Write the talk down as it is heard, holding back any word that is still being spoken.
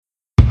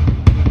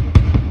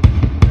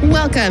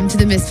Welcome to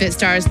the Misfit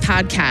Stars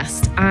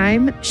podcast.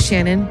 I'm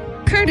Shannon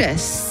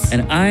Curtis.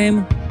 And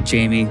I'm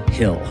Jamie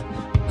Hill.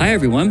 Hi,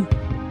 everyone.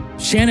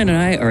 Shannon and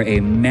I are a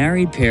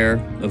married pair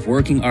of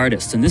working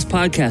artists, and this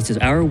podcast is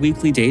our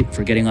weekly date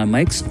for getting on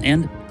mics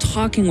and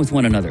talking with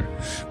one another.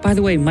 By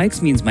the way,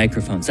 mics means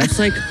microphones. That's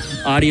like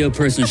audio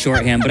person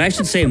shorthand, but I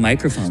should say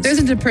microphones. There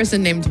isn't a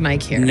person named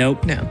Mike here.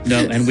 Nope. No,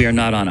 and we are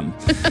not on them.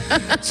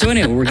 So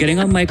anyway, we're getting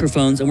on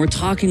microphones and we're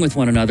talking with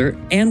one another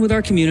and with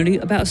our community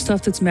about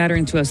stuff that's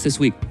mattering to us this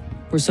week.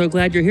 We're so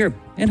glad you're here.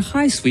 And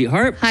hi,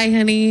 sweetheart. Hi,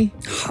 honey.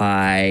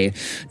 Hi.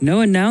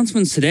 No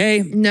announcements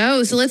today.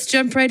 No, so let's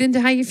jump right into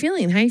how you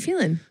feeling. How you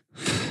feeling?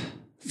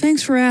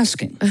 Thanks for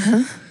asking.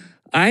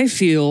 I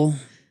feel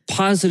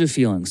positive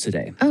feelings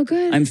today. Oh,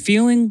 good. I'm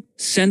feeling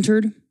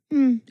centered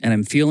and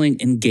I'm feeling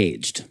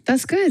engaged.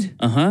 That's good.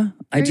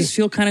 I just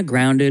feel kind of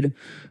grounded.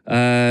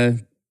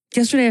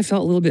 Yesterday I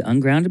felt a little bit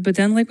ungrounded, but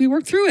then we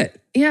worked through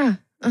it. Yeah.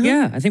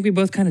 Yeah, I think we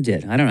both kind of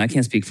did. I don't know. I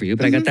can't speak for you,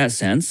 but I got that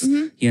sense,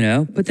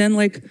 But then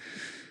we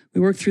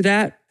worked through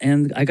that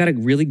and I got a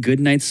really good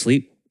night's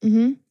sleep.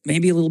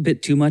 Maybe a little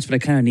bit too much, but I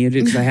kind of needed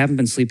it because I haven't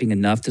been sleeping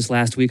enough this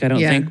last week, I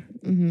don't think.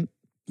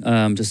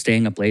 Just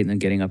staying up late and then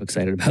getting up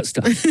excited about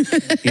stuff,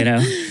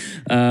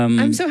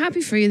 I'm so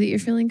happy for you that you're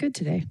feeling good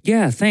today.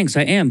 Yeah, thanks.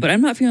 I am. But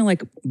I'm not feeling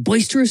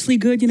boisterously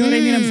good. You know what I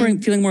mean?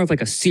 I'm feeling more of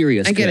a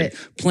serious I get good. it.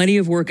 Plenty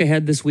of work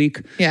ahead this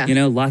week. Yeah.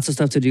 Lots of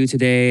stuff to do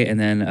today. And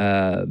then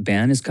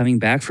Ben is coming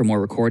back for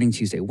more recording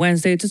Tuesday,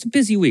 Wednesday. It's just a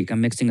busy week.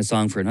 I'm mixing a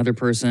song for another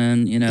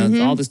person,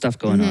 all this stuff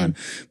going on.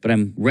 But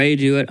I'm ready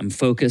to do it. I'm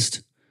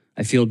focused.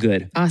 I feel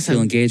good. Awesome. I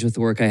feel engaged with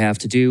the work I have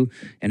to do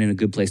and in a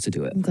good place to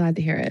do it. I'm glad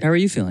to hear it. How are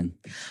you feeling?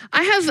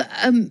 I have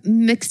a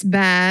mixed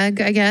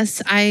bag, I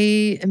guess.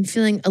 I am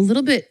feeling a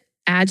little bit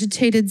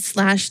agitated /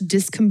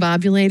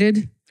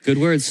 discombobulated. Good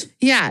words.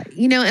 Yeah.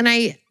 And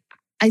I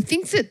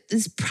think that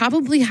this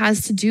probably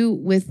has to do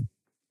with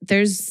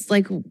there's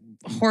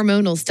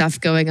hormonal stuff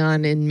going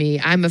on in me.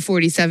 I'm a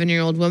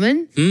 47-year-old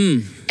woman.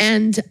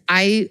 And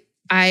I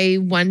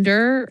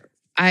wonder,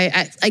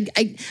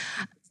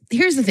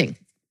 here's the thing.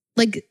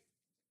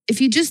 If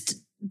you just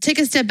take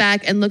a step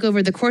back and look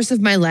over the course of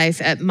my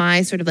life at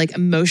my sort of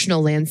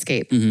emotional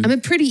landscape, I'm a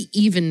pretty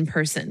even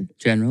person.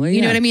 Generally,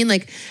 You know what I mean?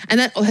 And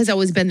that has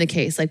always been the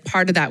case.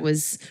 Part of that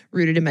was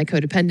rooted in my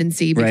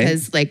codependency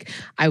because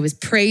I was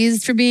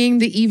praised for being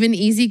the even,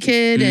 easy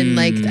kid. And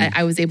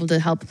I was able to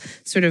help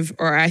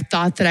or I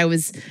thought that I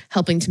was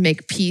helping to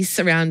make peace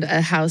around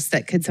a house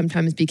that could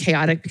sometimes be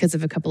chaotic because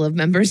of a couple of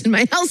members in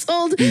my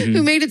household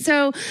who made it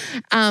so.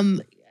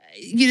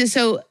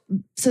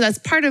 So that's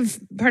part of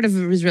a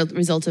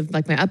result of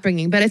my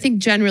upbringing. But I think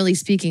generally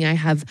speaking, I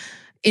have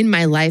in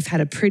my life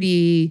had a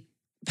pretty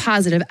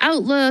positive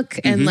outlook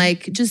and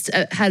just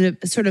had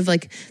a sort of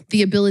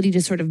the ability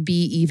to sort of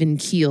be even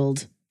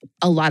keeled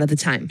a lot of the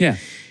time. Yeah.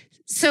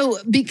 So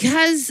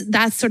because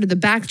that's sort of the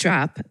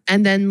backdrop,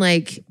 and then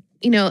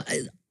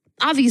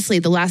obviously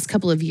the last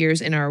couple of years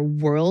in our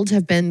world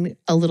have been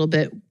a little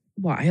bit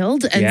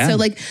wild. And so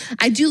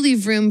I do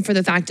leave room for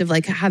the fact of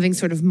having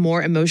sort of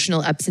more emotional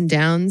ups and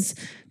downs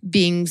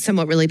being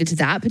somewhat related to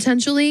that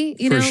potentially,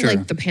 Sure.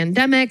 The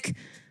pandemic,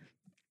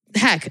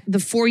 heck, the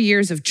 4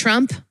 years of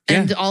Trump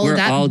and all of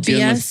that We're all BS.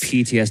 dealing with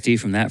PTSD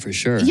from that for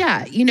sure.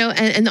 Yeah,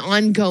 and the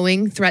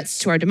ongoing threats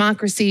to our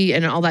democracy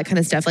and all that kind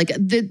of stuff.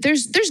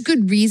 There's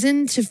good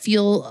reason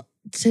to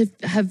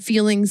have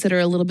feelings that are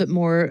a little bit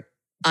more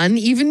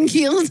uneven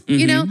keeled,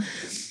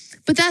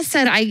 But that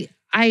said,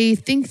 I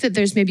think that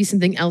there's maybe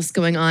something else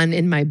going on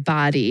in my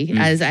body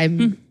as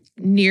I'm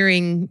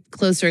nearing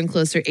closer and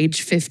closer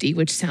age 50,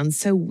 which sounds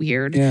so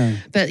weird. Yeah.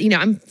 But,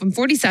 I'm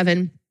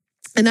 47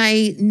 and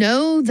I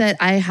know that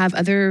I have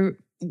other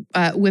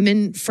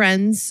women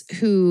friends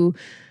who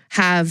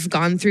have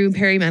gone through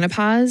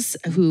perimenopause,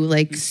 who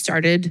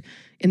started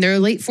in their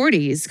late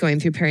 40s going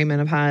through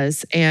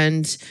perimenopause.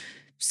 And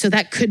so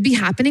that could be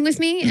happening with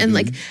me. And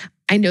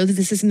I know that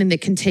this is something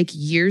that can take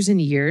years and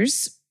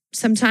years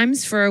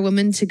sometimes for a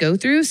woman to go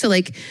through. So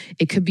it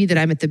could be that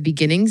I'm at the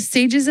beginning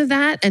stages of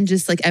that. And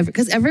just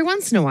because every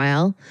once in a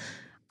while,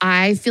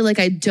 I feel like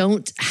I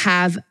don't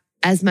have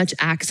as much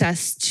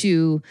access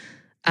to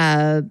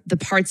the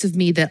parts of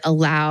me that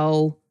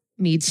allow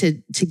me to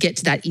get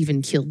to that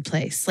even keeled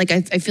place.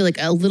 I feel like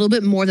a little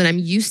bit more than I'm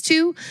used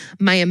to,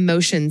 my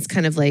emotions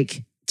kind of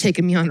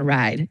taking me on a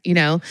ride,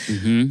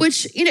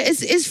 which,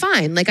 is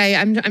fine.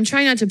 I'm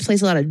trying not to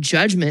place a lot of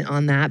judgment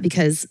on that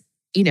because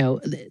there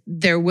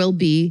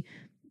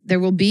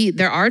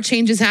are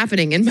changes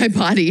happening in my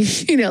body,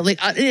 in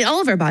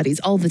all of our bodies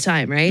all the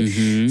time, right?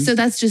 So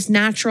that's just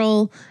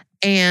natural.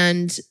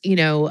 And,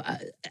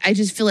 I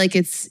just feel like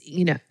it's,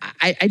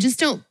 I just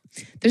don't,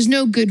 there's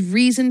no good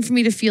reason for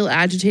me to feel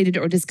agitated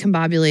or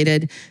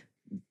discombobulated,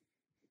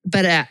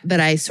 but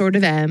I sort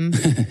of am.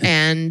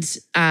 And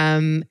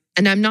I'm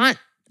not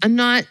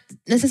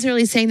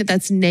necessarily saying that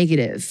that's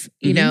negative,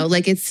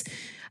 it's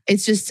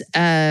just,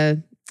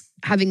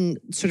 having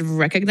sort of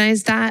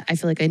recognized that, I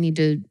feel like I need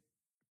to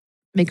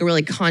make a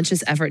really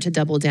conscious effort to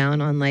double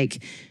down on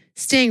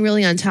staying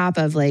really on top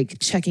of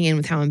checking in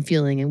with how I'm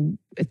feeling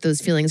if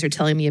those feelings are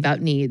telling me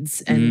about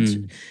needs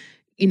and,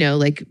 you know,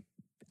 like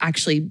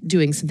actually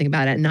doing something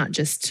about it, not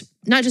just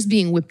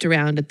being whipped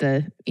around at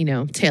the, you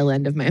know, tail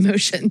end of my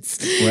emotions,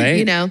 Right.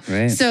 you know?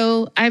 Right.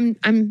 So I'm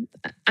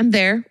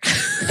there.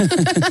 But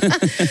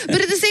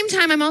at the same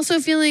time, I'm also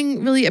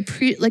feeling really, I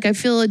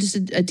feel just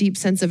a deep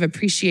sense of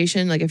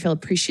appreciation. Like I feel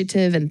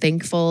appreciative and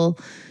thankful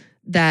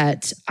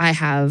that I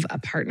have a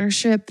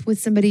partnership with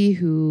somebody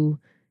who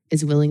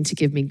is willing to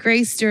give me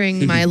grace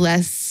during my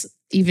less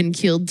even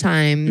keeled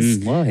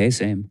times. Well, hey,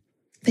 same.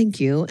 Thank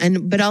you.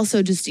 But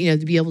also just, you know,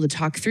 to be able to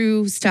talk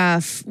through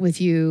stuff with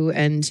you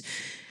and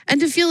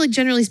to feel like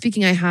generally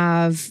speaking, I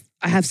have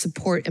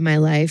support in my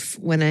life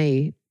when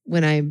I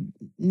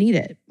need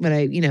it. When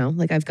I, you know,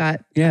 like I've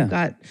got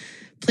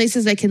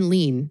places I can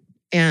lean.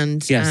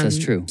 And yes, that's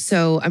true.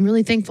 So I'm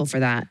really thankful for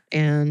that.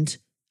 And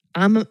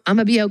I'm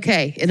gonna be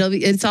okay.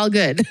 It's all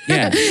good.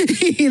 Yeah.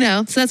 You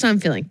know, so that's what I'm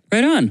feeling.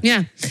 Right on.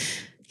 Yeah.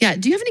 Yeah.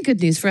 Do you have any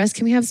good news for us?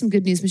 Can we have some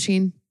good news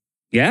machine?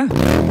 Yeah.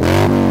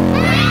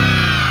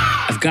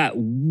 I've got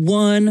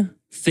one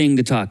thing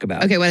to talk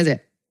about. Okay, what is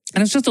it?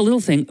 And it's just a little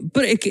thing,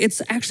 but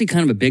it's actually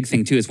kind of a big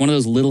thing too. It's one of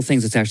those little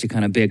things that's actually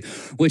kind of big,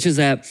 which is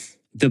that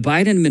the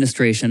Biden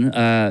administration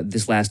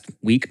this last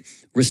week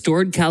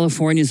restored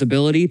California's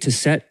ability to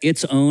set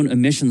its own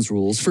emissions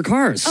rules for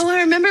cars. Oh,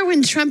 I remember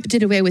when Trump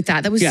did away with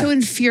that. That was so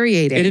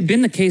infuriating. It had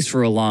been the case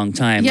for a long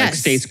time. Yes. Like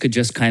states could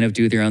just kind of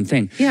do their own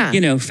thing. Yeah. You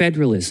know,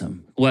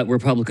 federalism, what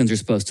Republicans are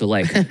supposed to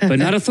like, but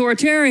not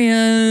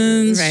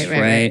authoritarians.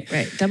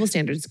 Right. Double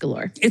standards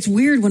galore. It's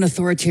weird when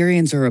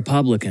authoritarians are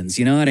Republicans,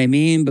 you know what I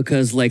mean?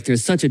 Because like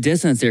there's such a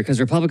dissonance there because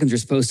Republicans are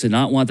supposed to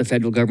not want the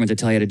federal government to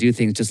tell you how to do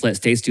things, just let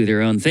states do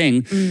their own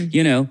thing,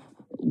 you know,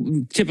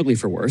 typically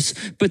for worse.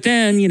 But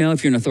then, you know,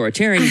 if you're an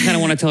authoritarian, you kind of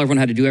want to tell everyone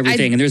how to do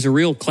everything. And there's a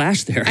real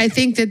clash there. I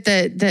think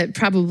that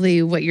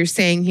probably what you're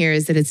saying here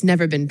is that it's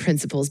never been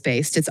principles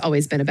based. It's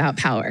always been about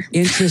power.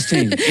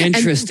 Interesting. And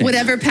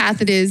whatever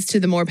path it is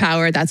to the more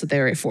power, that's what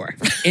they're for.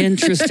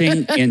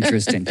 Interesting.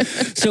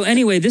 So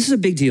anyway, this is a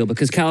big deal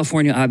because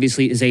California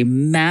obviously is a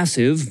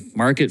massive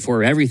market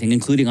for everything,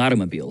 including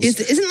automobiles.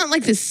 Isn't that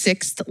like the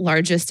 6th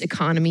largest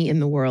economy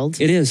in the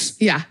world? It is.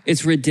 Yeah.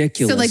 It's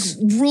ridiculous. So like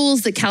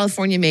rules that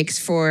California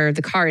makes for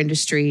the car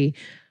industry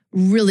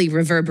really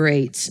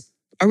reverberate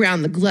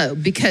around the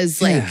globe because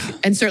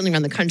and certainly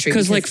around the country.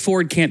 Because like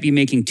Ford can't be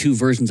making 2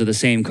 versions of the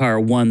same car,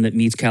 one that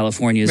meets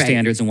California's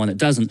standards and one that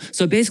doesn't.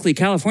 So basically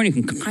California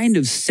can kind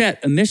of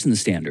set emission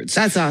standards.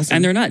 That's awesome.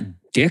 And they're not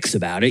dicks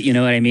about it, you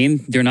know what I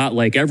mean? They're not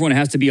like everyone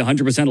has to be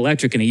 100%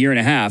 electric in a year and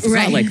a half. It's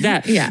not like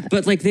that. Yeah.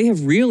 But like they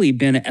have really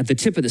been at the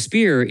tip of the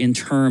spear in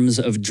terms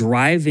of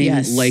driving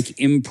like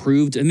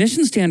improved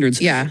emission standards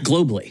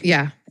globally.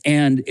 Yeah.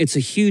 And it's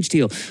a huge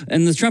deal.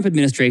 And the Trump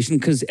administration,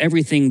 because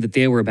everything that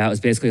they were about was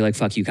basically like,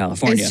 fuck you,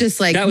 California. It's just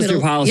like that was their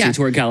policy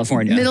toward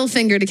California. Middle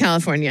finger to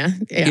California.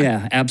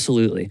 Yeah,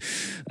 absolutely.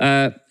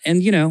 And,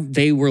 you know,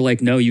 they were like,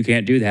 no, you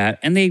can't do that.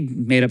 And they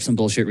made up some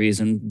bullshit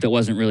reason that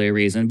wasn't really a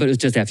reason, but it was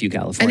just F you,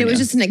 California. And it was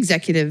just an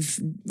executive,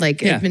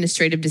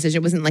 administrative decision.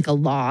 It wasn't like a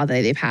law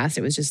that they passed.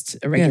 It was just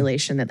a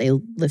regulation that they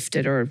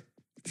lifted or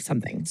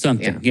something.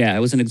 Yeah, it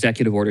was an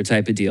executive order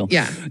type of deal.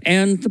 Yeah.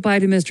 And the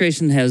Biden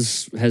administration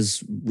has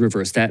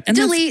reversed that. And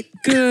delete.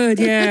 That's good.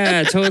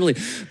 Yeah, totally.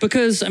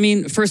 Because, I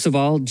mean, first of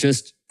all,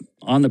 just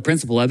on the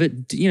principle of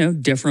it, you know,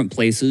 different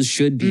places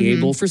should be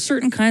able for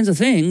certain kinds of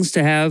things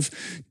to have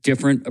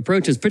different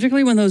approaches,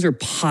 particularly when those are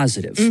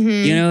positive.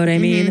 You know what I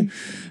mean?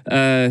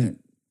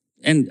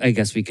 And I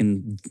guess we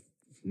can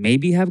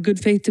maybe have good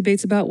faith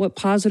debates about what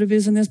positive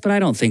is in this, but I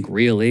don't think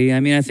really. I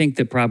mean, I think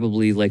that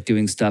probably like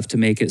doing stuff to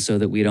make it so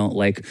that we don't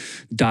like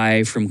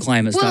die from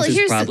climate stuff is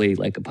probably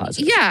like a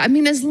positive. Yeah, I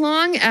mean, as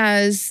long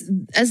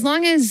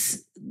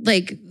as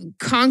like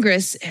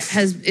Congress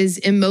is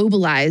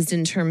immobilized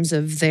in terms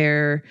of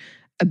their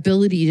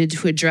ability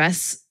to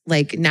address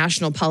like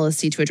national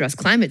policy to address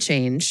climate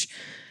change,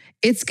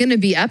 it's going to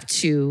be up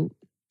to,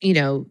 you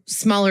know,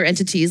 smaller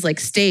entities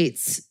like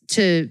states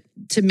to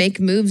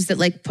make moves that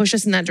like push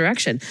us in that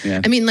direction.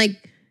 Yeah. I mean, like,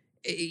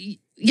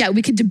 yeah,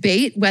 we could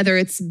debate whether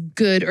it's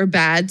good or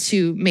bad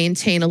to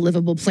maintain a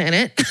livable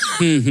planet,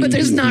 but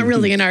there's not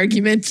really an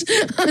argument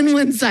on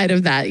one side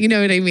of that. You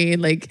know what I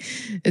mean? Like,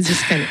 it's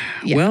just kind of,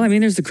 Well, I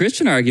mean, there's the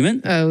Christian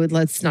argument. Oh,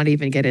 let's not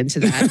even get into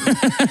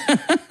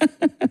that.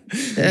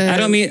 I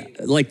don't mean,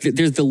 like,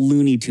 there's the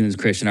Looney Tunes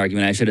Christian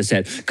argument, I should have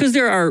said. Because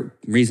there are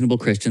reasonable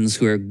Christians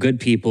who are good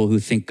people who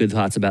think good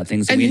thoughts about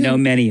things, and we know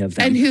many of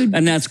them.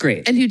 And that's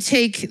great. And who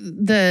take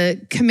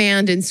the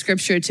command in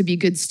Scripture to be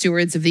good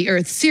stewards of the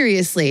earth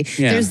seriously.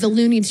 Yeah. There's the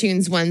Looney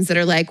Tunes ones that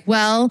are like,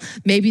 well,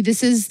 maybe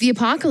this is the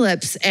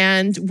apocalypse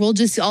and we'll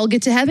just all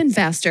get to heaven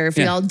faster if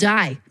we all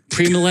die.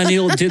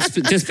 Premillennial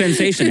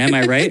dispensation, am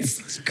I right?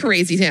 It's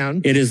crazy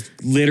town. It is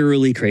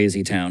literally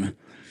crazy town.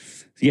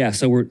 Yeah,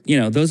 so we're, you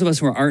know, those of us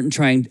who aren't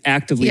trying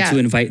actively to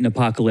invite an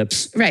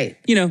apocalypse, right?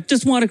 You know,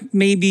 just want to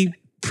maybe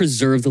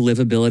preserve the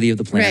livability of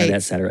the planet, et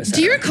cetera, et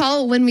cetera. Do you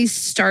recall when we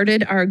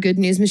started our Good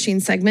News Machine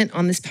segment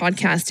on this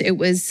podcast? It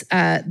was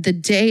the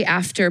day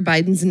after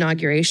Biden's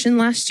inauguration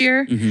last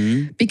year,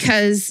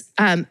 because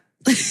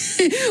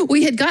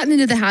we had gotten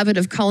into the habit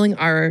of calling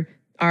our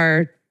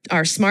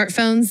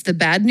smartphones the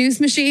bad news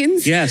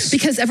machines. Yes.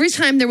 Because every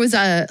time there was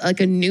a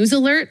news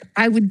alert,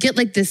 I would get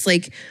like this,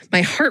 like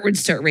my heart would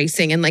start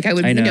racing and like I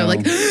would, I know.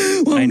 like,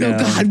 oh no,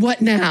 God,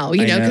 what now?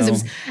 You know, because it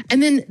was,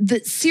 and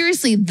then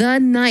seriously, the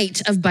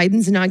night of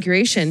Biden's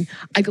inauguration,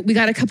 we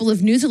got a couple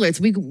of news alerts.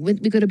 We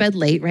go to bed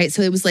late, right?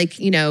 So it was like,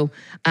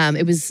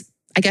 it was,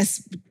 I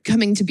guess,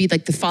 coming to be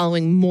like the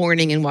following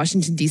morning in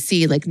Washington,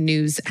 D.C., like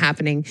news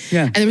happening.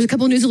 Yeah. And there was a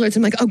couple of news alerts.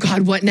 I'm like, oh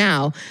God, what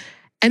now?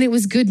 And it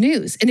was good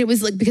news. And it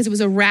was like, because it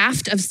was a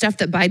raft of stuff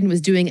that Biden was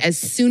doing as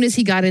soon as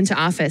he got into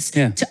office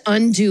to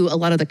undo a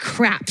lot of the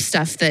crap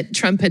stuff that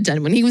Trump had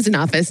done when he was in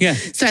office. Yeah.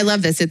 So I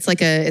love this. It's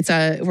like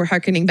we're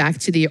hearkening back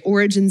to the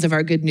origins of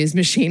our good news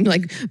machine,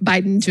 like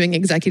Biden doing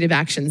executive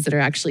actions that are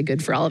actually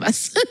good for all of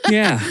us.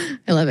 Yeah.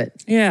 I love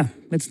it. Yeah.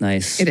 It's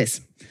nice. It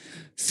is.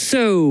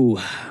 So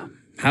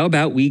how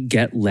about we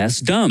get less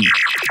dumb?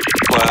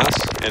 Class,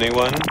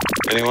 anyone?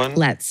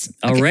 Let's.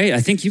 All right. I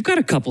think you've got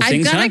a couple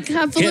things, I've got a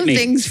couple of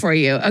things for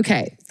you.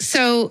 Okay.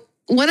 So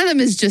one of them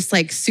is just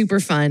like super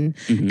fun,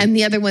 and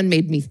the other one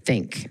made me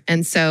think.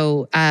 And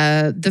so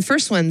the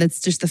first one, that's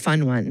just the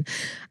fun one.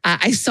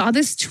 I saw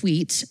this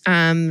tweet.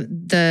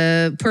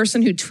 The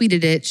person who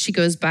tweeted it, she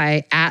goes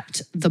by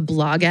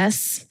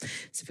 @theblogess.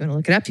 So if you want to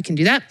look it up, you can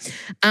do that.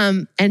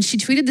 And she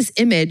tweeted this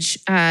image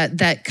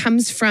that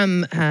comes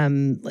from,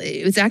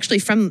 it was actually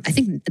from, I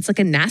think it's like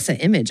a NASA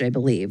image, I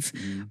believe,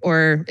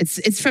 or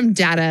it's from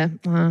data.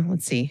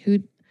 Let's see,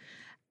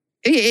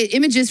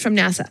 images from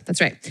NASA.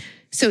 That's right.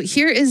 So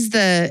here is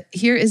the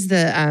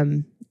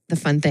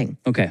fun thing.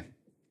 Okay.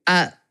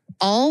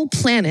 All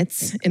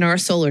planets in our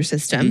solar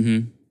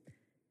system,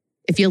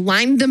 if you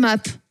lined them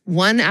up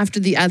one after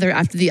the other,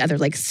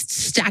 like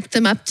stacked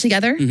them up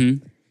together,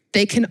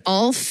 they can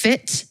all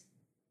fit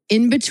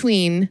in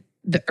between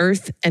the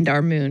Earth and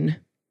our moon.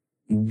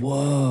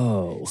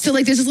 Whoa. So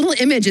like there's this little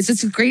image. It's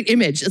this great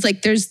image. It's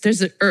like there's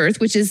the Earth,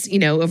 which is,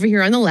 over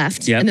here on the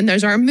left. Yep. And then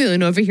there's our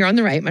moon over here on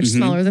the right, much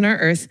smaller than our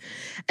Earth.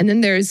 And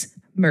then there's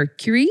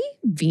Mercury,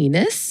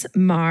 Venus,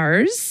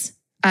 Mars.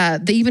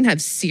 They even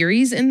have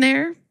Ceres in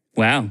there.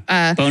 Wow.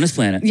 Bonus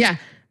planet. Yeah.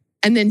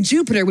 And then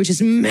Jupiter, which is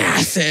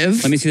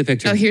massive. Let me see the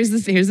picture. Oh, here's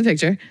the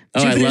picture.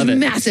 Oh, I love it.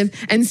 Massive.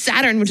 And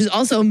Saturn, which is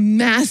also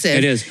massive.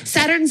 It is.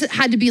 Saturn's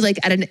had to be like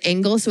at an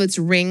angle, so its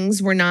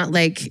rings were not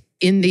like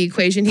in the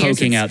equation here.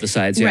 Poking out the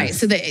sides, yeah. Right.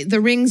 So the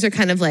rings are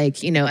kind of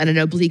like, at an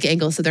oblique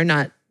angle, so they're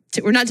not.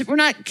 We're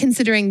not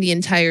considering the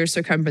entire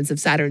circumference of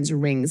Saturn's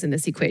rings in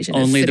this equation.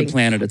 Only the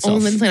planet itself.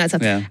 Only the planet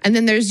itself. Yeah. And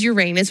then there's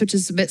Uranus, which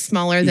is a bit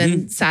smaller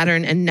than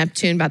Saturn, and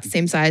Neptune, about the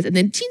same size. And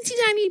then teensy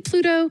tiny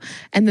Pluto,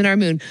 and then our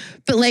moon.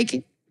 But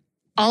like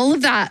all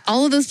of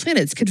those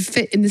planets could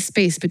fit in the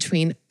space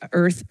between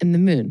Earth and the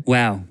moon.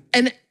 Wow.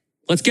 And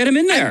let's get them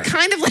in there. I'm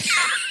kind of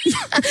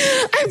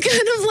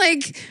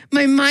like,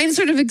 my mind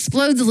sort of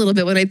explodes a little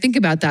bit when I think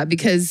about that,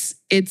 because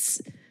it's,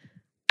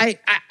 did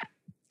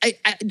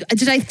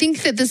I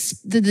think that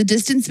the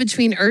distance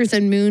between Earth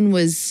and moon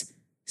was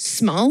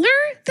smaller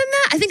than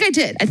that? I think I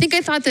did. I think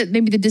I thought that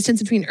maybe the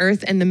distance between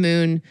Earth and the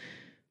moon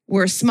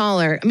were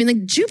smaller. I mean,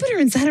 like Jupiter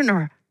and Saturn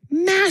are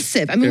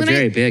massive. I mean, they're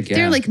very big. Yeah.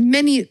 They're like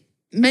many,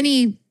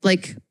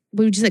 like,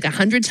 what would you say, like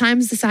 100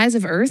 times the size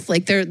of Earth?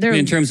 Like they're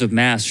in terms of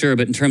mass, sure,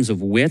 but in terms of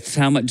width,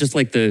 how much? Just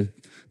like the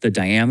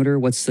diameter.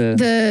 What's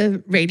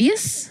the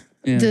radius?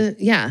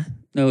 Yeah.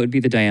 No, it would be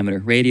the diameter.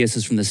 Radius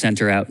is from the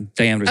center out.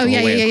 Diameter is the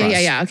whole way across.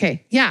 Yeah.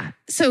 Okay. Yeah.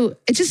 So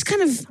it just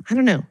kind of, I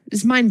don't know,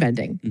 it's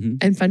mind-bending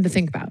and fun to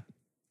think about.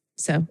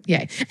 So,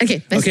 yay.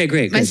 Okay. Okay,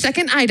 great. My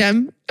second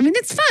item, I mean,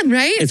 it's fun,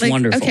 right? It's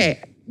wonderful.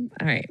 Okay.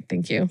 All right.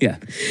 Thank you. Yeah.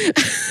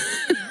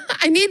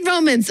 I need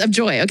moments of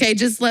joy. Okay.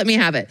 Just let me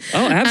have it.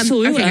 Oh,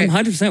 absolutely. I'm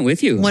 100%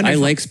 with you. Wonderful.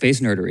 I like space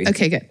nerdery.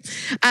 Okay, good.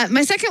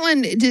 My second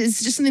one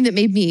is just something that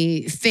made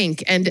me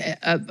think. And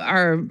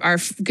our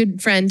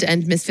good friend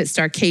and Misfit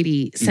star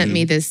Katie sent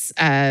me this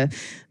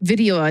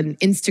video on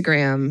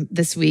Instagram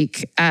this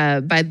week.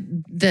 By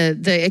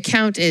the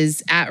account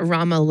is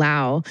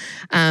 @Rama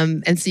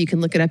and so you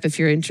can look it up if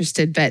you're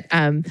interested. But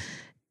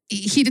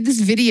he did this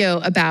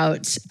video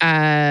about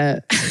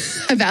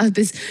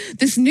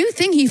this new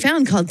thing he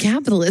found called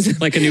capitalism,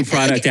 like a new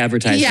product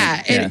advertisement.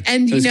 Yeah,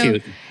 and it was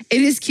cute.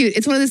 It is cute.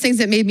 It's one of those things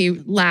that made me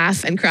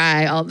laugh and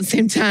cry all at the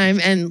same time.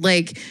 And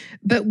like,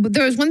 but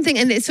there was one thing,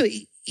 and so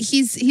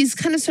he's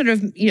kind of sort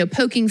of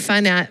poking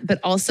fun at, but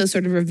also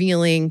sort of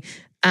revealing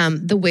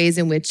the ways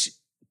in which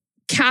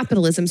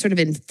capitalism sort of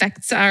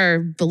infects our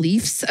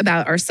beliefs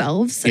about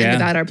ourselves and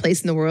about our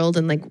place in the world,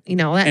 and like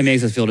all that. It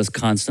makes us feel just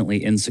constantly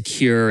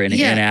insecure and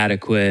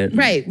inadequate.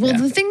 Right. Well,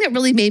 the thing that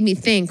really made me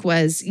think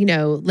was,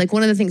 like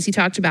one of the things he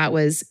talked about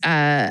was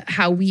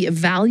how we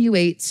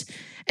evaluate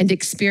and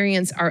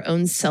experience our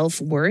own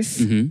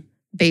self-worth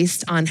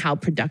based on how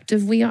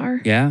productive we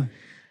are. Yeah.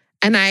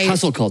 And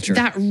hustle culture.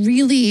 That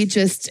really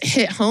just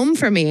hit home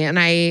for me. And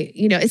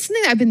it's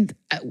something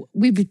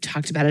we've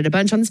talked about it a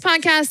bunch on this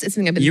podcast. It's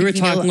something I've been You were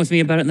thinking talking with me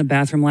about it in the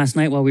bathroom last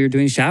night while we were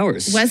doing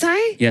showers. Was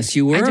I? Yes,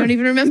 you were. I don't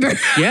even remember.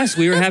 Yes,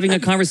 we were having a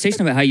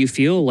conversation about how you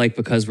feel like,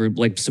 because we're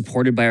like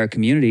supported by our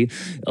community,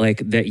 like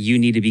that you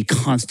need to be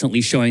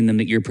constantly showing them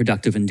that you're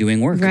productive and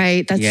doing work.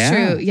 Right. That's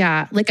true.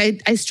 Yeah. Like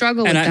I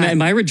struggle with that. And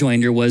my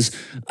rejoinder was,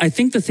 I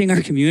think the thing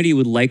our community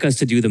would like us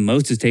to do the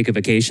most is take a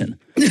vacation.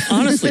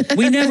 Honestly,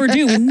 we never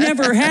do. We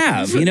never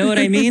have. You know what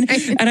I mean?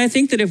 And I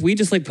think that if we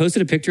just like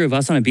posted a picture of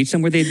us on a beach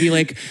somewhere, they'd be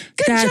like,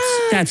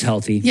 that's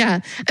healthy.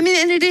 Yeah. I mean,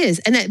 and it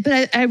is.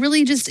 But I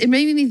really just, it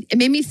made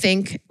me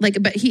think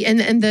like, but he, and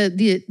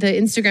the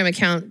Instagram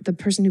account, the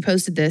person who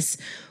posted this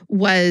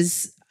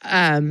was,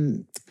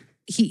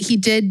 he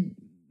did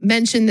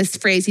mention this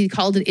phrase. He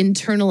called it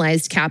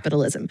internalized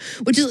capitalism,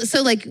 which is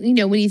so like, you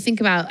know, when you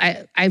think about,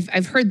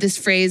 I've heard this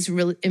phrase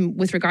really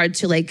with regard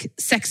to like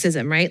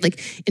sexism, right? Like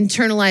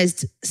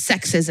internalized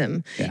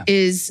sexism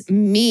is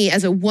me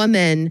as a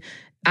woman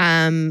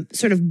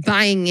sort of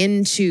buying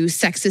into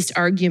sexist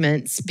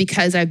arguments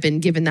because I've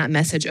been given that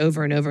message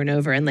over and over and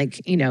over, and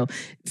like, you know,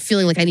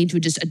 feeling like I need to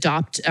just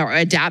adapt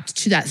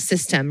to that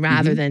system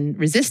rather than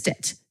resist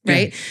it.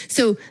 Right. Yeah.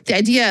 So the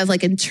idea of like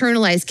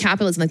internalized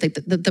capitalism, like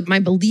my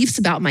beliefs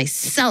about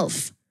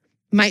myself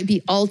might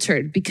be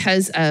altered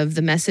because of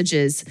the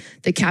messages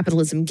that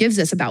capitalism gives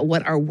us about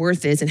what our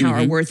worth is and how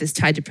our worth is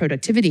tied to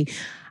productivity.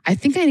 I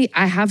think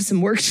I have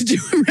some work to do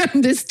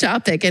around this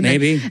topic, and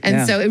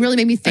so it really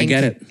made me think. I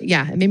get it.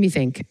 Yeah, it made me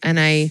think, and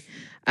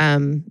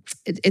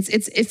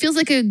it feels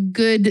like a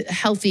good,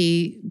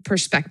 healthy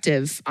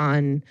perspective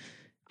on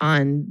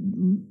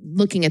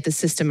looking at the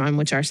system on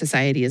which our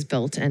society is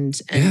built and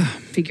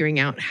figuring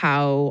out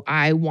how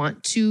I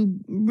want to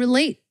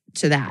relate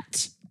to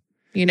that.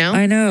 You know?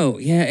 I know.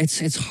 Yeah,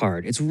 it's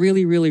hard. It's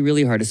really, really,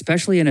 really hard,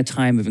 especially in a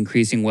time of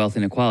increasing wealth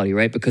inequality,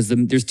 right? Because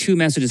there's two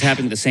messages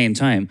happening at the same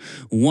time.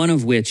 One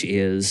of which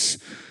is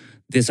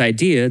this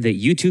idea that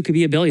you too could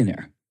be a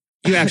billionaire.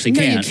 You actually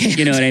can. You can't.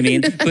 You know what I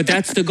mean? But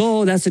that's the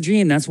goal. That's the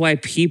dream. That's why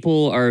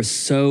people are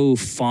so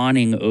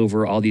fawning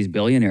over all these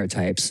billionaire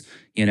types,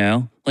 you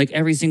know? Like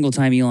every single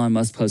time Elon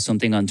Musk posts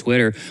something on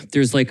Twitter,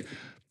 there's like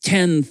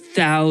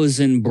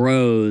 10,000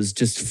 bros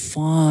just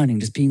fawning,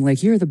 just being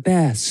like, "You're the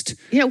best."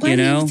 Yeah, why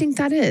do you think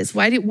that is?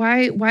 Why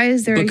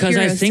is there a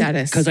hero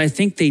status? Because I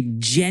think they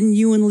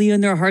genuinely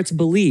in their hearts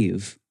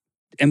believe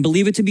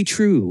it to be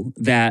true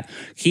that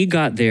he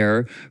got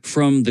there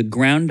from the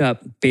ground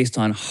up based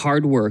on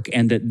hard work,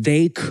 and that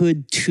they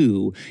could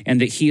too, and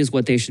that he is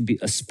what they should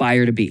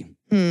aspire to be.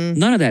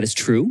 None of that is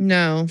true.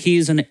 No.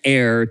 He's an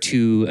heir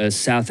to a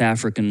South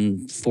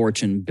African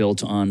fortune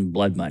built on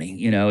blood money.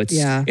 You know,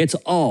 it's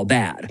all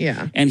bad.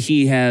 Yeah. And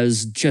he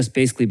has just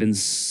basically been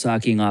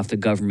sucking off the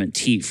government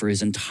teat for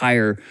his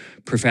entire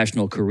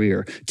professional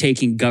career,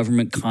 taking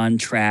government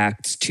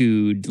contracts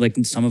to like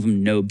some of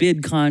them no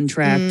bid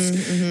contracts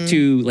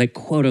to like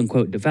quote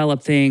unquote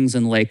develop things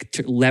and like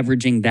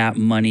leveraging that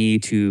money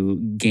to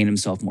gain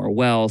himself more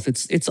wealth.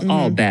 It's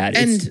all bad.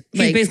 And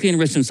he's basically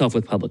enriched himself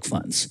with public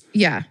funds.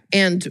 Yeah.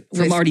 And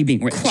from already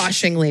being rich.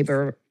 Quashing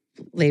labor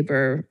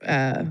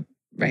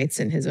rights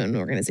in his own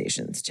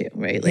organizations too,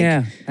 right? Like,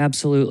 yeah,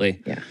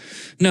 absolutely. Yeah.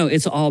 No,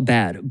 it's all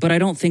bad. But I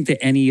don't think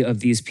that any of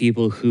these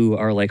people who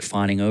are like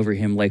fawning over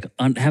him like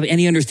have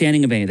any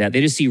understanding of any of that. They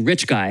just see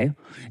rich guy,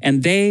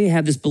 and they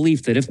have this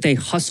belief that if they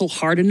hustle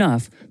hard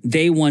enough,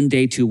 they one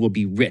day too will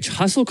be rich.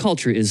 Hustle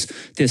culture is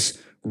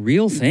this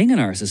real thing in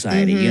our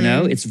society, you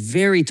know? It's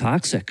very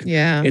toxic.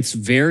 Yeah. It's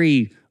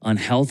very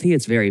unhealthy.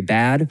 It's very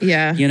bad.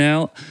 Yeah. You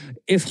know?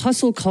 If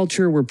hustle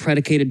culture were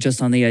predicated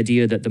just on the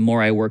idea that the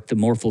more I work, the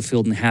more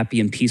fulfilled and happy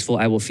and peaceful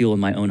I will feel in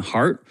my own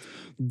heart,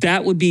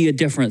 that would be a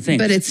different thing.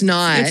 But it's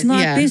not. It's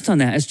not based on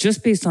that. It's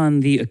just based on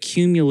the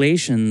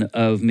accumulation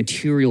of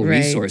material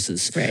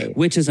resources,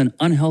 which is an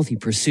unhealthy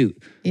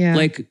pursuit. Yeah.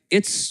 Like,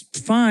 it's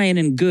fine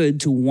and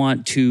good to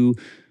want to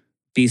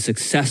be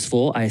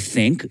successful, I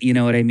think. You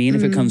know what I mean?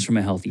 If it comes from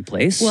a healthy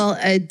place. Well,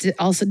 it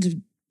also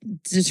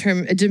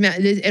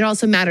it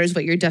also matters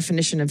what your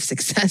definition of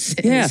success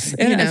is. Yeah,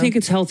 and I think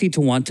it's healthy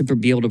to want to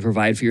be able to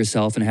provide for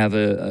yourself and have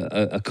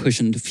a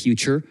cushioned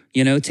future,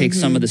 you know, take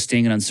some of the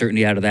sting and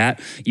uncertainty out of that.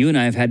 You and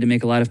I have had to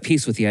make a lot of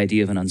peace with the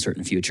idea of an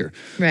uncertain future.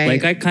 Right.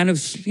 Like I kind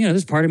of, you know,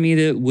 there's part of me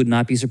that would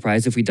not be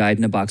surprised if we died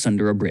in a box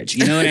under a bridge.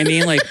 You know what I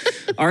mean? Like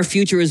our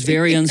future is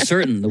very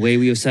uncertain the way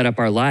we have set up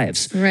our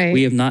lives. Right.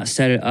 We have not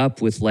set it up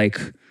with like,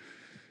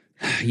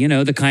 you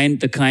know, the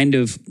kind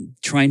of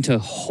trying to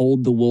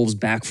hold the wolves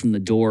back from the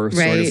door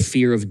sort of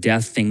fear of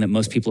death thing that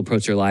most people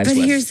approach their lives with.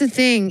 But here's the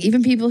thing.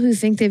 Even people who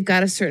think they've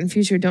got a certain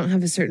future don't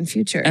have a certain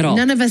future. At all.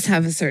 None of us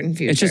have a certain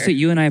future. It's just that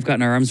you and I have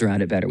gotten our arms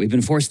around it better. We've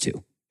been forced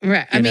to.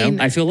 Right.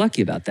 I feel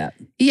lucky about that.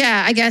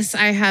 Yeah, I guess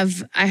I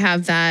have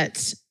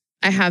that.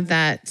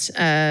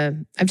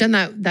 I've done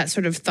that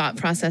sort of thought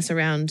process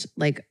around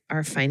like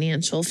our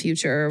financial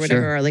future or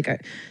whatever, or like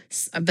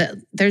but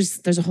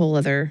there's a whole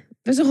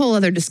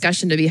other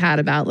discussion to be had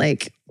about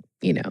like,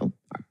 you know,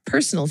 our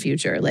personal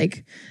future.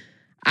 Like,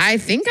 I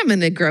think I'm going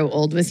to grow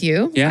old with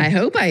you. Yeah. I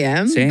hope I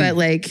am. Same. But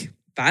like,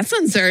 that's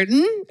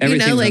uncertain.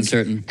 Everything's you know, like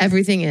uncertain.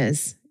 Everything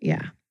is.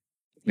 Yeah.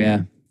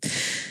 Yeah.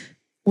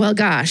 Well,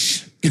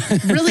 gosh,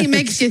 really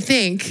makes you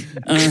think.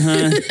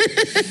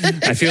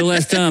 I feel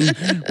less dumb.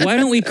 Why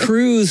don't we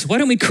cruise? Why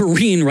don't we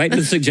careen right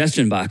into the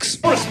suggestion box?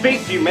 I want to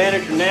speak to you,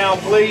 manager, now,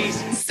 please.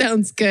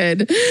 Sounds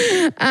good.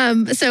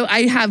 So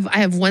I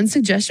have one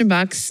suggestion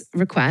box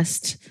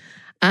request.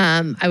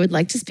 I would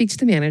like to speak to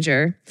the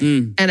manager,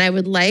 and I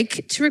would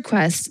like to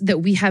request that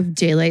we have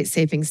daylight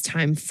savings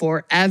time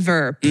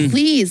forever.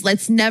 Please,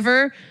 let's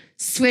never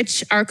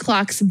switch our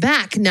clocks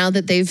back now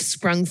that they've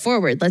sprung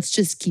forward. Let's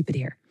just keep it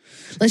here.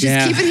 Let's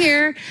just keep it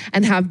here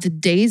and have the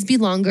days be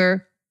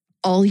longer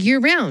all year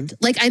round.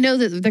 Like, I know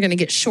that they're going to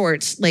get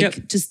short,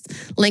 like just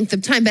length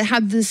of time, but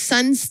have the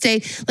sun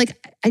stay.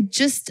 Like, I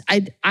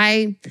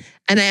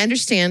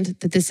understand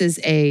that this is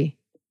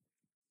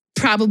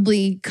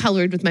probably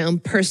colored with my own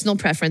personal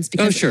preference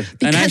because, sure.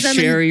 And I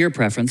share your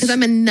preference. Because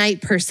I'm a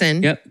night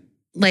person. Yep.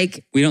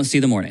 Like, we don't see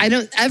the morning. I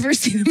don't ever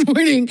see the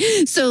morning.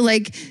 So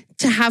like,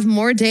 to have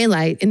more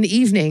daylight in the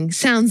evening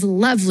sounds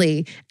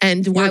lovely.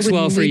 And why Works would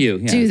well for we you,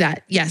 do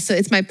that? Yeah. So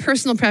it's my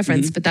personal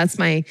preference, but that's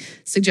my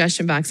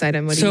suggestion box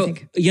item. What do you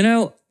think? You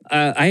know,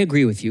 I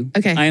agree with you.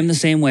 Okay. I am the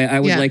same way. I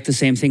would like the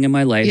same thing in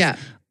my life. Yeah.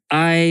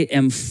 I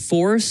am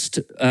forced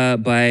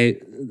by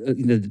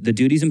the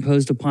duties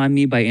imposed upon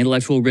me by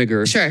intellectual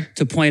rigor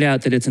to point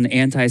out that it's an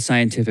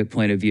anti-scientific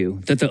point of view,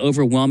 that the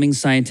overwhelming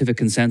scientific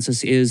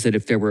consensus is that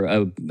if there were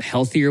a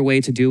healthier way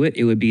to do it,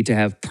 it would be to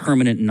have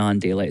permanent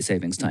non-daylight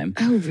savings time.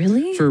 Oh,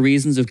 really? For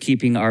reasons of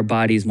keeping our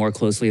bodies more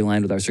closely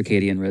aligned with our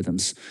circadian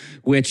rhythms,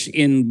 which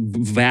in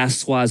vast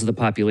swaths of the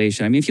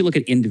population, I mean, if you look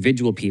at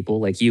individual people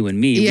like you and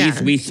me,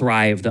 we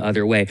thrive the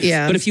other way.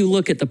 Yeah. But if you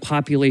look at the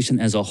population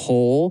as a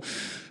whole,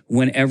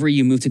 whenever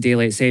you move to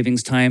daylight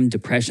savings time,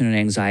 depression and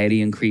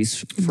anxiety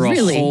increase for a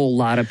whole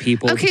lot of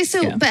people. Okay,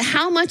 so but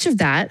how much of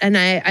that, and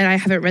I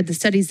haven't read the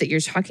studies that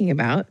you're talking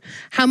about,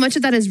 how much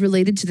of that is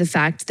related to the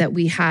fact that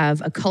we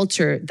have a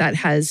culture that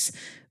has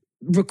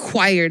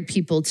required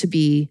people to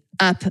be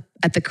up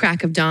at the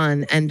crack of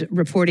dawn and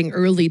reporting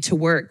early to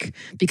work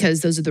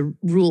because those are the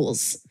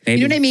rules.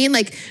 Maybe. You know what I mean?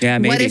 Like,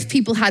 what if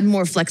people had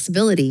more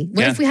flexibility?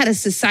 What if we had a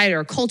society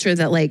or a culture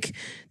that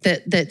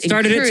that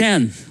started at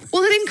 10?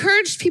 Well, it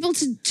encouraged people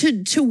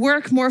to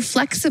work more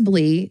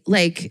flexibly,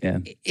 like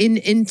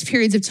in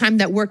periods of time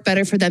that work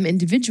better for them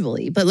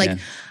individually. But like,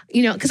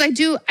 you know, because I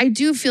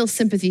do feel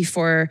sympathy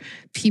for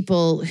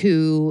people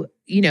who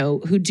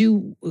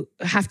do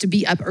have to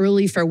be up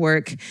early for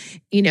work.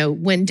 You know,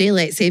 when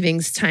daylight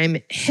savings time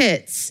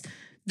hits,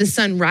 the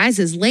sun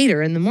rises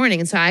later in the morning.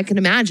 And so I can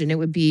imagine it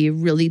would be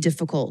really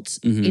difficult,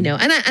 you know,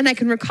 and I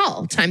can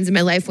recall times in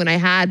my life when I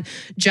had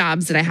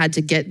jobs that I had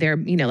to get there,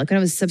 you know, like when I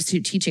was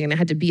substitute teaching and I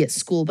had to be at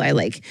school by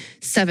like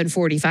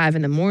 7:45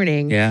 in the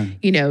morning,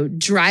 you know,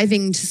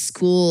 driving to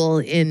school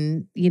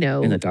in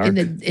the dark,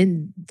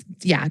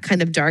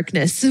 kind of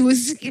darkness. It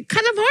was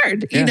kind of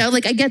hard, you know,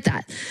 like I get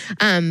that.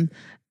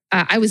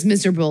 I was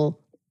miserable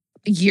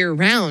year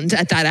round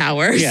at that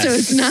hour. Yes. So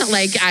it's not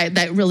like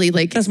that really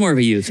like... That's more of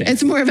a you thing.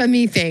 It's more of a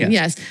me thing,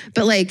 yes.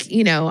 But like,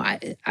 you know,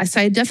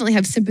 so I definitely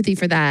have sympathy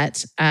for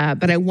that.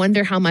 But I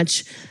wonder how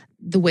much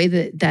the way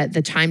that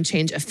the time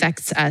change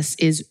affects us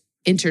is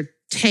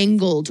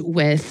tangled up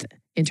with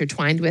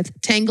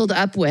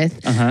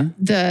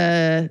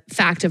the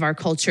fact of our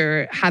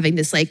culture having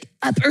this like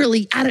up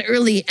early, out of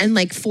early, and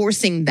like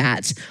forcing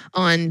that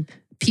on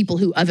people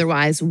who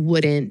otherwise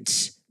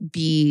wouldn't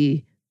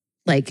be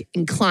like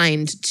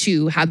inclined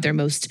to have their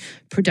most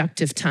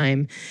productive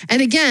time.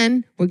 And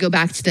again, we'll go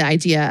back to the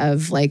idea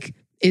of like,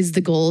 is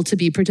the goal to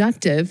be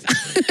productive?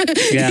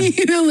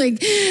 You know,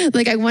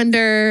 like I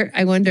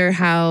wonder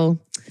how,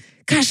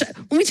 gosh,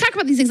 when we talk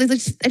about these things,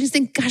 I just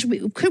think, gosh,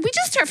 could we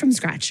just start from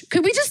scratch?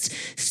 Could we just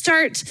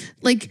start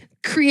like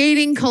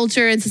creating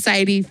culture and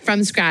society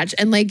from scratch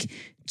and like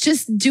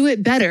just do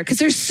it better? Because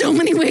there's so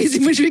many ways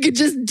in which we could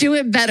just do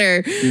it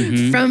better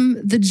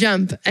from the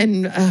jump.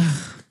 And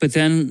but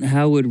then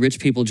how would rich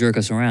people jerk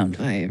us around?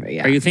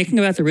 Are you thinking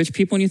about the rich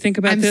people when you think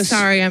about this? I'm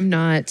sorry, I'm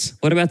not.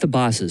 What about the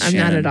bosses, I'm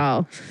not at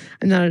all.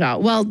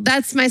 Well,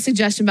 that's my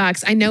suggestion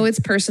box. I know it's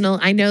personal.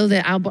 I know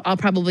that I'll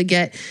probably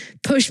get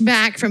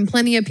pushback from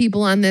plenty of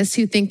people on this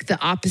who think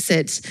the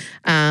opposite.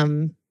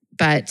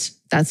 But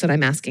that's what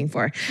I'm asking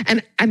for.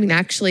 And I mean,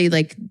 actually,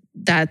 like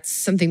that's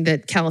something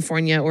that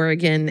California,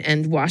 Oregon,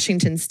 and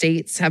Washington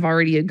states have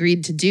already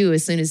agreed to do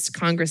as soon as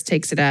Congress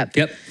takes it up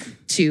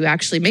to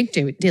actually make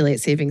daylight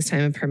savings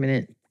time a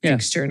permanent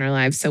fixture in our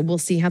lives. So we'll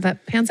see how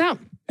that pans out.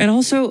 And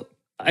also,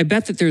 I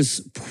bet that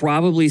there's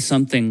probably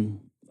something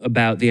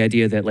about the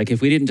idea that like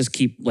if we didn't just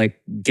keep like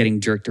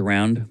getting jerked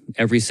around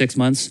every 6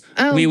 months,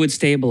 we would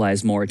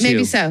stabilize more too.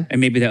 Maybe so.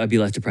 And maybe that would be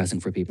less depressing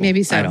for people.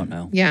 Maybe so. I don't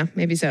know. Yeah,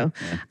 maybe so.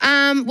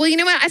 Yeah. Well, you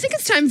know what? I think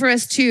it's time for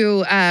us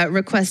to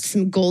request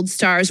some gold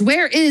stars.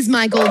 Where is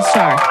my gold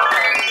star?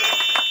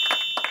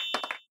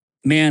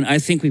 Man, I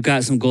think we've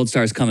got some gold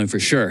stars coming for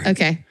sure.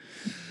 Okay.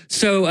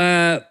 So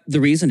the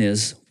reason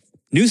is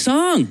new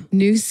song.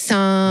 New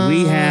song.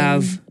 We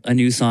have a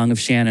new song of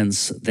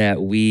Shannon's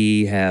that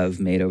we have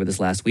made over this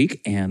last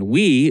week, and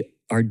we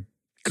are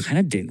kind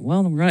of did.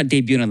 Well, we're not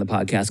debuting on the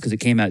podcast because it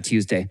came out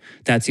Tuesday.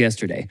 That's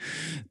yesterday.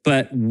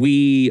 But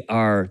we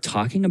are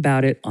talking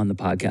about it on the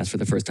podcast for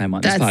the first time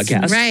on this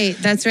podcast.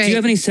 That's right. Do you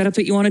have any setup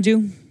that you want to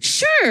do?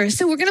 Sure.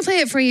 So we're going to play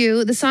it for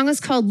you. The song is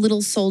called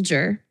Little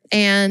Soldier.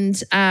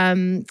 And,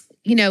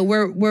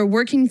 we're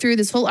working through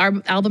this whole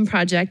album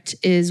project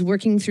is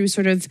working through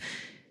sort of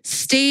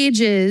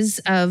stages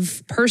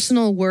of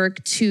personal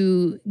work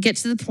to get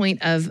to the point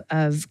of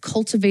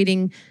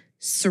cultivating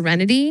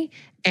serenity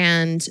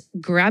and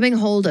grabbing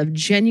hold of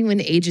genuine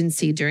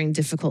agency during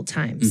difficult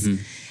times.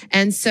 Mm-hmm.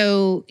 And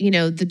so,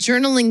 the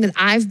journaling that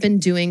I've been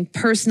doing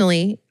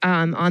personally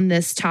on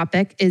this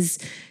topic is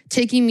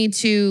taking me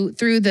through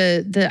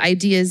the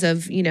ideas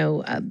of,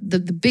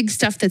 the big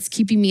stuff that's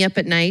keeping me up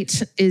at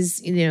night is,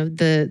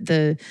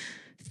 the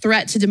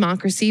threat to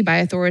democracy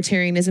by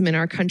authoritarianism in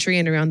our country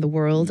and around the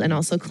world, and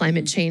also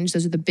climate change.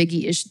 Those are the big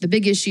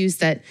issues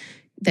that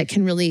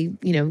can really,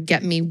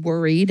 get me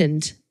worried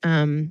and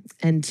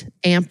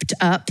amped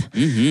up.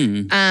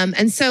 Mm-hmm.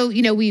 And so,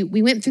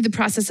 we went through the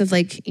process of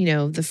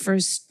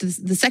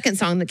the second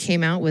song that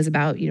came out was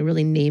about,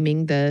 really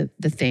naming the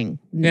thing,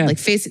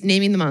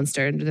 naming the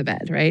monster under the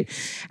bed. Right.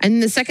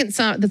 And the second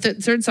song, the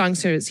third song,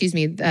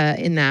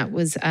 in that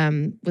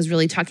was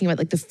really talking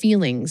about the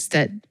feelings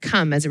that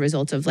come as a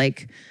result of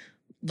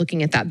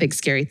looking at that big,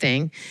 scary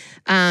thing.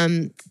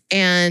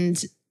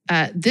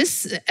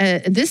 This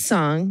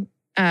song,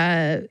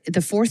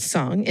 the fourth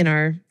song in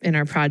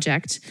our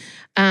project,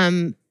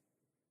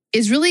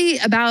 is really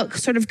about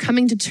sort of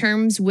coming to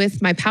terms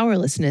with my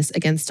powerlessness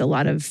against a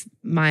lot of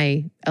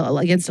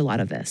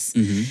this.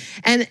 Mm-hmm.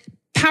 And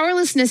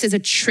powerlessness is a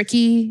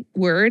tricky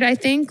word, I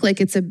think.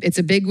 It's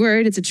a big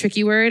word, it's a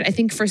tricky word. I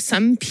think for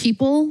some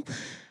people,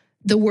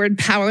 the word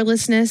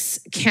powerlessness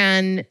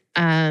can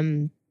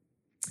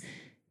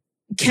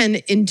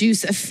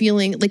induce a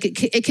feeling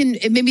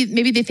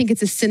maybe they think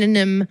it's a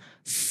synonym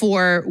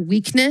for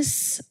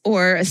weakness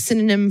or a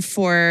synonym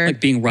for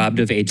being robbed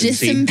of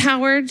agency,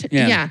 disempowered.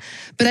 Yeah.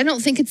 But I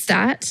don't think it's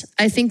that.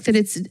 I think that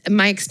it's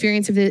my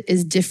experience of it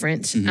is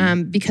different.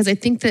 Mm-hmm. Because I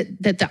think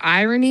that the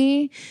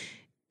irony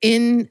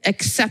in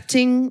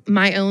accepting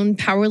my own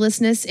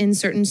powerlessness in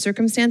certain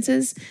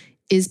circumstances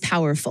is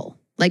powerful.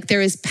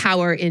 There is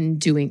power in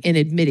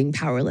admitting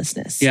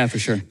powerlessness. Yeah, for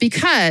sure.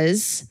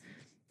 Because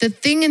the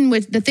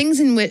things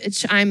in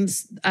which I'm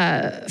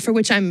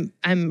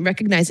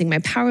recognizing my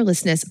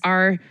powerlessness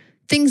are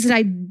things that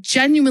I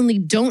genuinely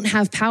don't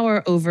have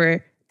power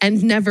over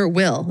and never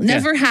will.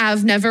 Never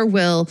have, never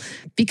will,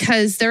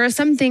 because there are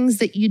some things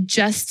that you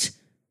just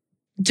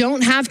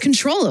don't have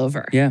control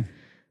over. Yeah.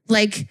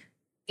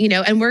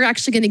 And we're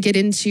actually going to get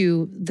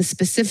into the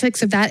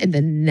specifics of that in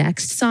the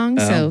next song.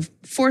 Oh. So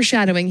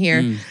foreshadowing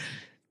here.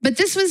 But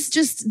this was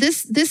just,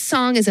 this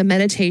song is a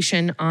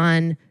meditation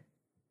on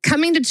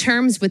coming to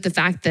terms with the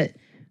fact that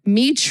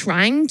me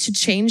trying to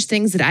change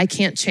things that I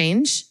can't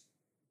change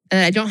and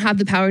I don't have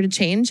the power to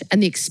change,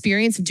 and the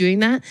experience of doing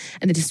that,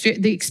 and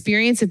the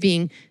experience of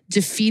being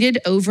defeated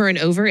over and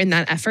over in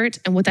that effort,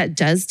 and what that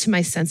does to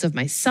my sense of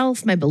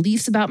myself, my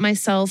beliefs about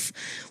myself,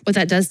 what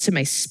that does to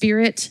my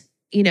spirit,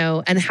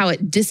 and how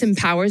it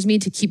disempowers me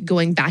to keep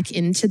going back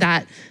into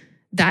that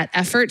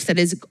effort that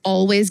is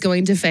always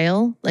going to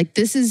fail.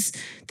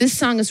 This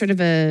song is sort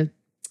of a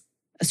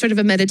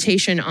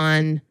meditation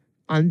on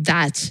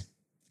that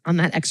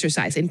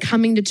exercise and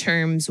coming to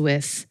terms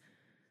with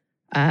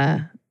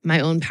my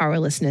own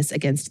powerlessness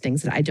against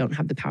things that I don't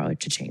have the power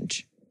to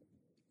change.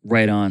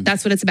 Right on.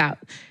 That's what it's about.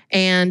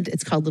 And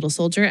it's called Little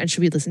Soldier. And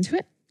should we listen to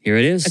it? Here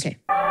it is. Okay.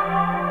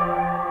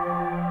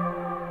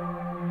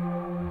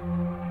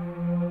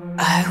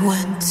 I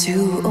went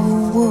to a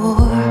war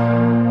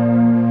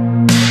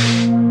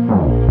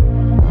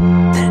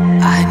that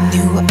I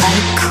knew I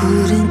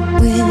couldn't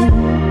win.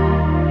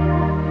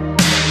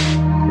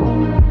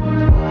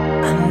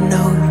 I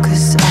know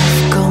 'cause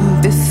I've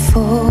gone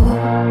before,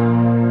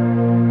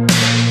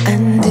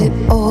 and it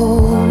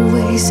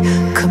always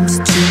comes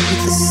to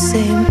the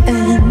same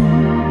end.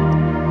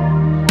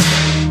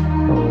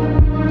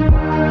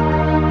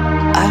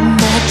 I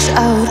march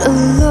out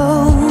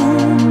alone.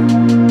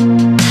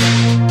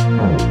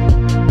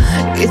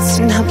 It's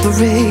not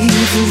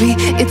bravery,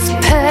 it's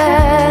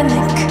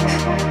panic.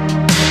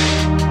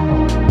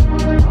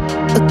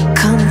 A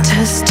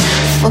contest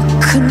for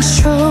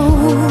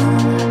control,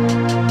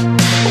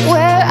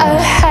 where I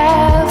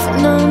have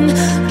none,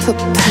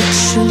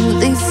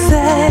 perpetually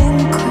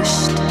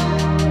vanquished.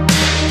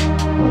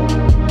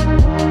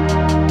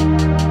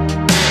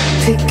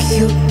 Pick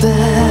your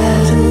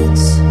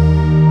battles,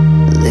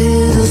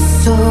 little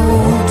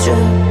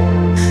soldier,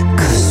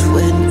 'cause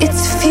when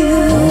it's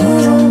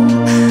futile,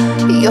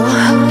 your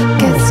heart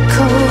gets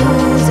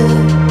colder.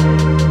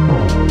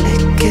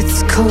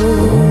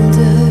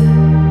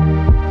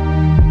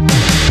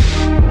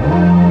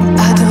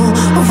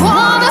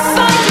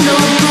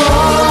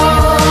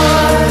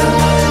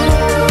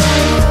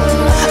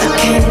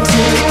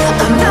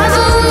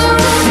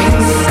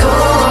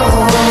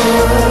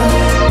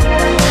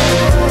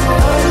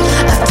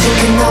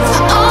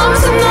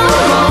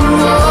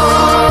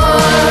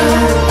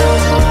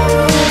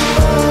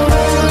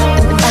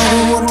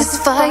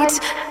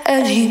 fight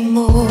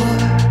anymore.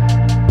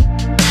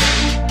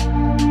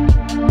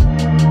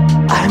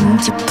 I'm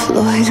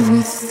deployed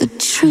with the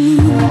truth,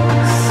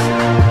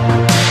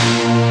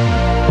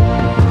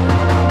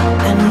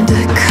 and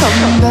I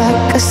come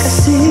back a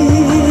cynic.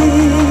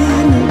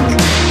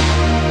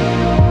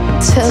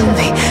 Tell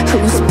me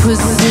whose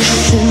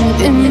position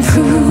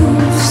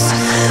improves,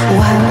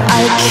 while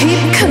I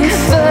keep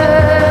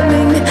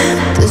confirming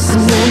there's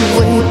no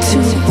way to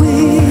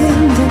win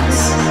this.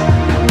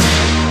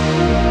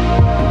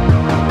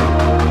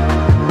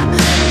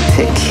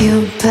 Pick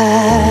your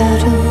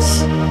battles,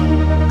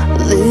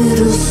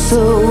 little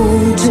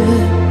soldier.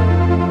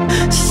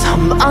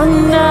 Some are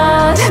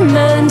not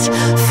meant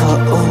for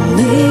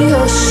only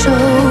your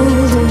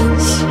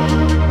shoulders.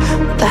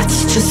 That's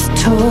just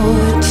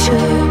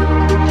torture.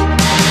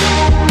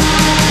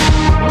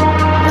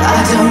 I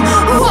don't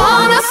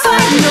wanna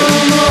fight no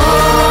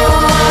more.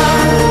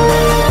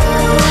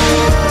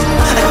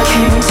 I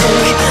can't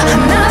take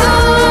another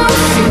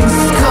losing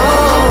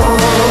score.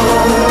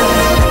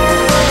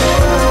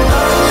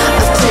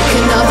 I've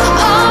taken up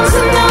arms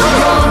in the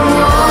wrong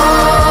war,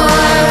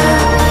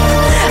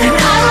 and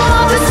I don't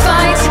want this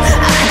fight.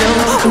 I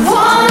don't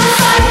wanna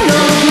fight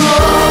no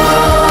more.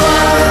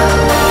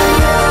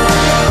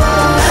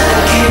 I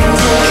can't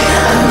take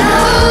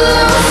another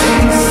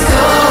losing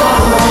score.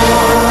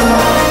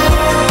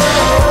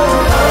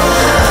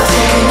 I've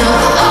taken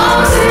up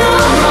arms in the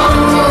wrong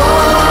war,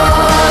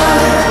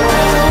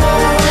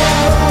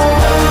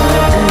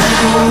 and I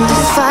don't want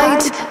this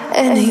fight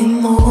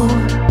anymore.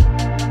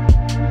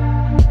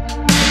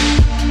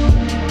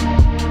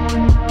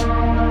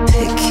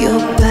 Pick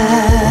your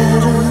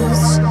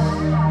battles,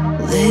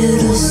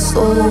 little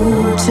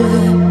soldier,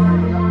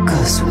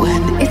 'cause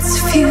when it's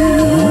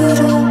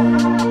futile,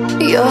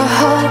 your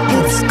heart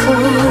gets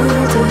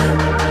colder.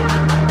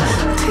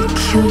 Pick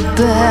your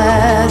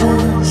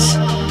battles,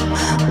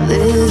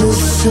 little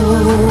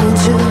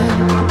soldier.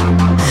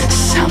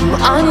 Some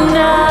are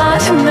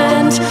not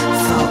meant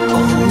for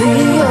only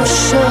your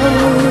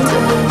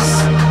shoulders.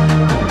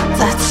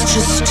 That's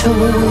just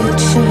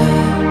torture.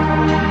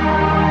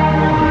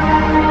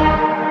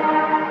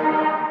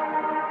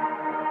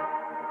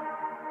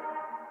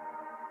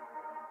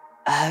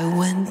 I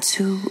went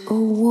to a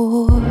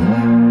war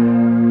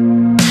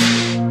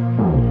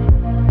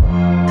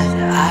that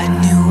I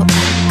knew I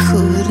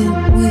couldn't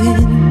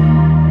win.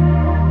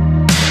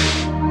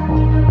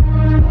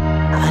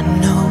 I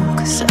know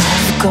 'cause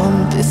I've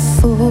gone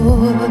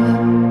before,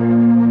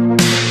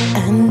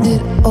 and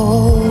it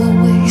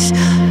always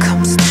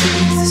comes to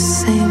the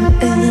same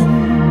end.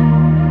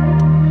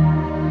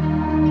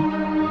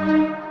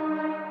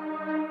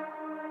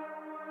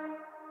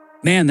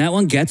 Man, that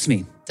one gets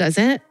me. Does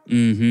it?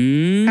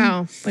 Mm-hmm.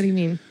 How? What do you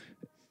mean?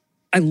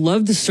 I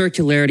love the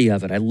circularity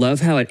of it. I love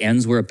how it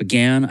ends where it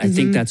began. I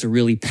think that's a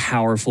really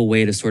powerful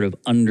way to sort of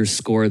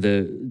underscore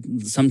the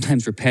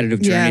sometimes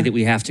repetitive journey Yeah. that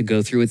we have to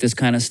go through with this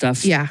kind of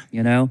stuff. Yeah.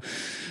 You know?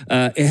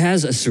 It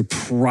has a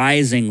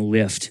surprising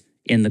lift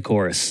in the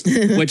chorus,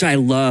 which I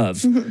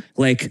love.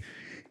 Like,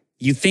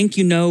 you think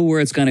you know where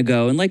it's going to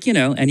go. And like, you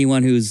know,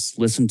 anyone who's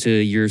listened to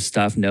your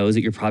stuff knows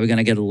that you're probably going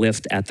to get a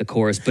lift at the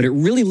chorus, but it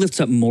really lifts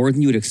up more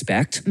than you would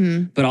expect,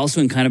 but also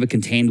in kind of a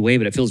contained way,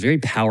 but it feels very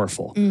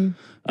powerful.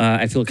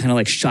 I feel kind of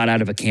like shot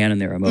out of a cannon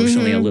there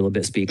emotionally, a little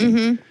bit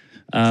speaking.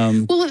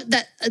 Well,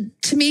 that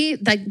to me,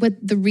 like what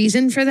the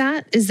reason for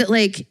that is that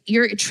like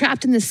you're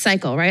trapped in this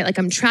cycle, right? Like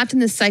I'm trapped in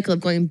this cycle of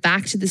going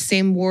back to the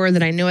same war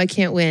that I know I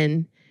can't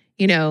win,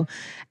 you know,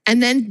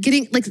 and then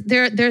getting like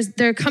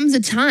there comes a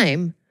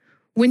time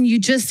when you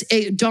just,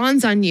 it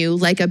dawns on you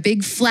like a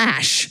big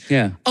flash.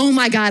 Yeah. Oh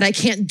my God, I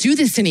can't do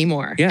this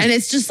anymore. Yeah. And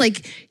it's just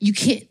like, you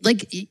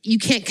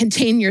can't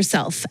contain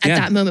yourself at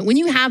that moment. When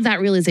you have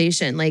that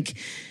realization, like,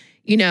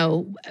 you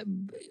know,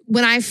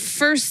 when I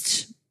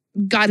first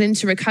got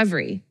into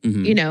recovery,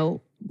 you know,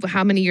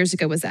 how many years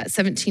ago was that?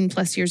 17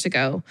 plus years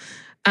ago.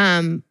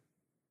 There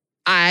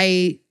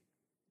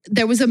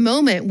was a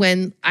moment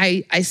when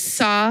I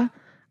saw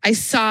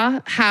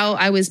how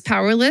I was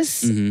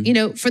powerless, you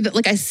know,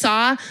 I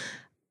saw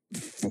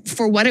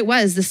for what it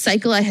was, the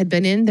cycle I had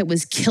been in that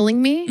was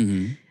killing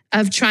me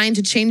of trying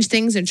to change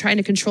things and trying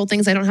to control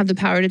things I don't have the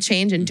power to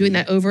change and doing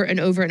that over and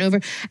over and over.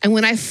 And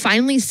when I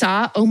finally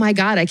saw, oh my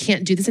God, I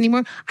can't do this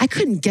anymore, I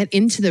couldn't get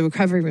into the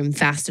recovery room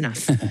fast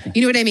enough.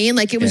 You know what I mean?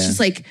 Like it was just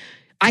like,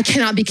 I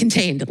cannot be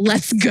contained.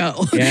 Let's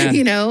go. Yeah.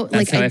 You know?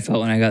 That's like how I felt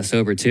when I got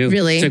sober too.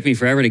 Really? It took me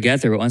forever to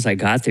get there, but once I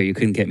got there, you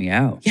couldn't get me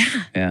out.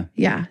 Yeah. Yeah.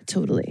 Yeah,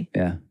 totally.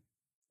 Yeah.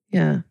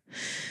 Yeah.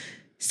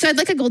 So I'd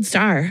like a gold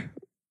star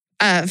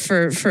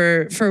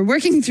for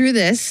working through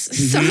this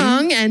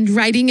song and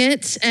writing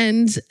it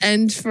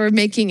and for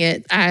making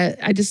it.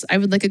 I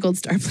would like a gold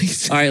star,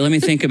 please. All right, let me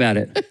think about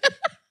it.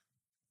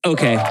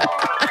 Okay.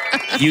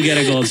 You get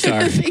a gold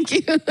star. Thank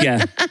you.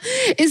 Yeah.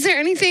 Is there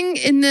anything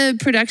in the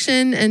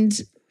production and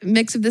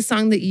mix of this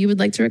song that you would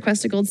like to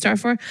request a gold star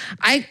for?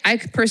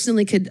 I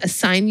personally could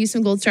assign you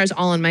some gold stars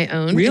all on my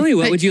own. Really?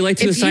 What But would you like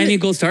to if assign me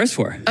gold stars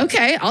for?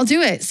 Okay, I'll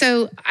do it.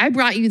 So I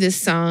brought you this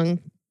song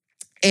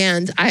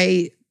and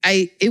I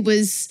it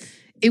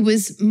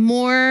was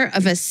more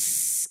of a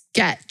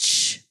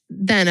sketch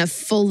than a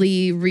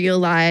fully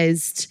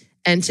realized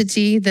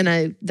entity that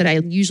I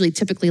usually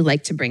typically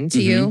like to bring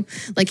to you.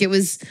 Like it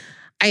was,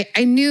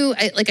 I knew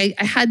I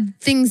had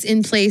things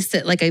in place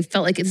that like I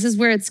felt like this is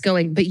where it's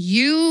going, but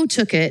you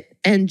took it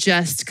and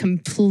just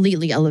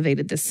completely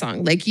elevated this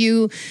song. Like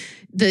you,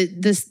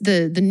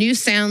 the new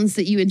sounds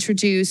that you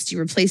introduced, you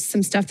replaced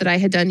some stuff that I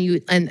had done,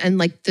 and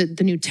like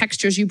the new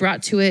textures you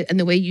brought to it, and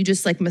the way you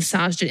just like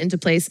massaged it into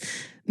place,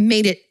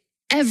 made it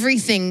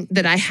everything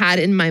that I had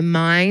in my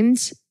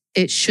mind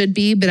it should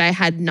be, but I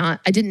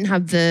didn't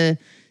have the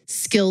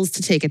skills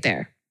to take it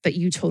there. But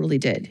you totally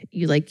did.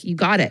 You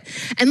got it.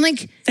 And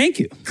like, thank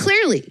you.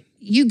 Clearly,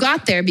 you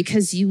got there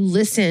because you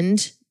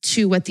listened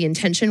to what the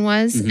intention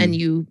was and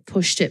you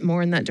pushed it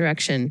more in that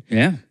direction.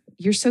 Yeah.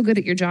 You're so good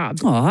at your job.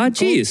 Aw,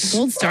 geez.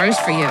 Gold stars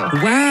for you.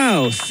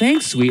 Wow.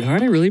 Thanks,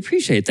 sweetheart. I really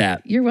appreciate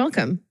that. You're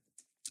welcome.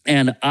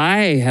 And I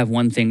have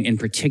one thing in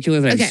particular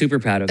that I'm super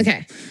proud of.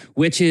 Okay.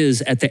 Which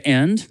is at the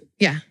end.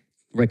 Yeah.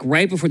 Like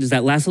right before there's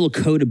that last little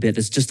coda bit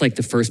that's just like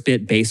the first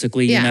bit,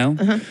 basically, you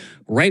know?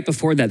 Right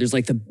before that, there's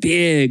like the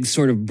big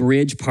sort of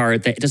bridge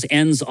part that just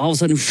ends all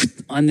of a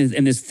sudden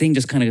and this thing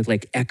just kind of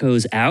like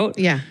echoes out.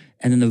 Yeah.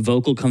 And then the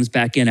vocal comes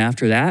back in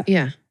after that.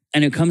 Yeah.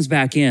 And it comes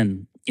back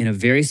in a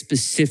very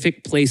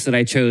specific place that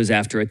I chose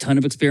after a ton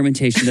of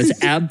experimentation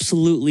that's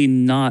absolutely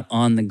not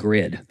on the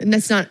grid. And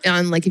that's not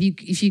on, like,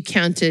 if you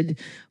counted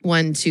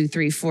 1, 2,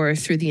 3, 4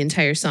 through the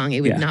entire song,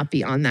 it would not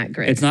be on that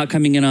grid. It's not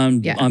coming in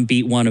on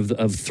beat one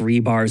of 3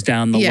 bars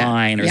down the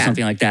line or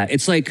something like that.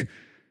 It's like,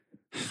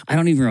 I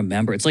don't even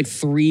remember. It's like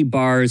 3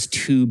 bars,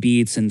 2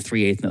 beats, and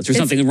 3/8 notes or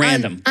something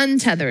random.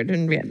 Untethered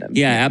and random.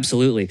 Yeah,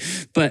 absolutely.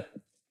 But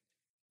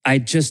I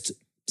just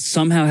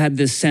somehow had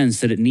this sense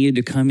that it needed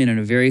to come in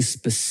a very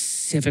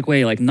specific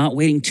way, like not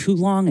waiting too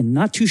long and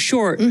not too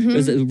short. It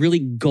was a really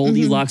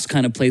Goldilocks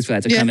kind of place for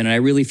that to come in. And I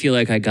really feel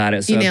like I got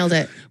it. So you nailed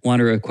it.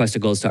 Want to request a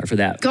gold star for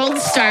that. Gold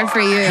star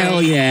for you.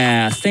 Hell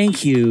yeah.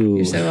 Thank you.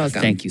 You're so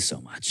welcome. Thank you so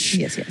much.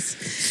 Yes.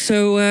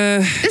 So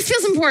this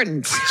feels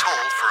important. Please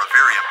hold for a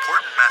very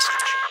important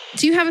message.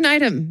 Do you have an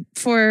item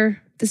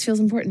for This Feels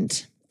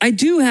Important? I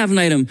do have an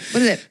item.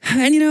 What is it?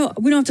 And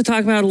we don't have to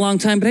talk about it a long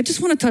time, but I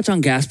just want to touch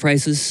on gas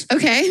prices.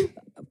 Okay.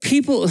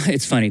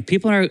 It's funny.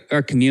 People in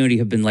our community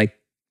have been like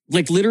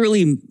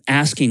literally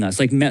asking us,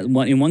 like in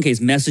one case,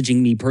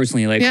 messaging me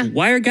personally, like,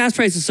 why are gas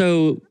prices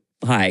so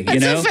high?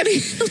 That's so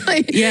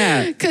funny.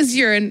 Because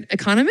you're an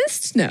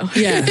economist? No.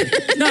 Yeah.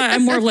 No,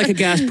 I'm more of like a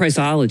gas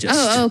priceologist.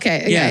 Oh,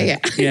 okay.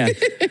 Yeah.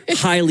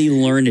 Highly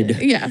learned.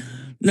 Yeah.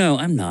 No,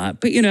 I'm not.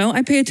 But,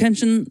 I pay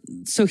attention.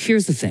 So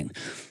here's the thing.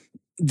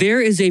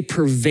 There is a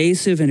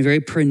pervasive and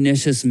very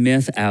pernicious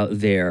myth out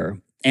there,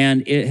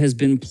 and it has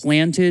been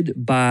planted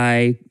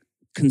by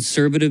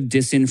conservative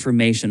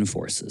disinformation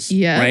forces,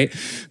 right?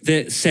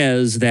 That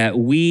says that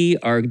we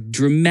are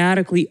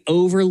dramatically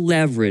over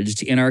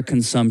leveraged in our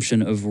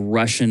consumption of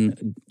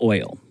Russian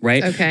oil,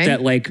 right? Okay.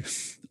 That like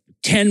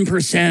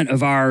 10%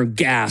 of our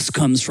gas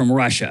comes from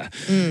Russia.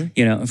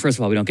 First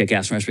of all, we don't get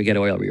gas from Russia, we get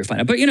oil where you're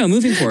fine. But,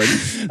 moving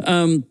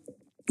forward,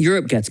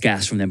 Europe gets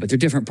gas from them, but they're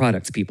different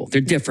products, people.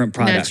 They're different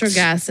products. Natural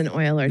gas and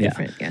oil are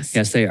different, yes.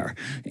 Yes, they are.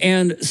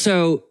 And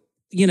so,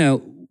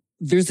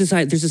 there's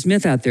this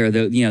myth out there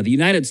that, the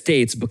United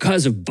States,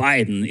 because of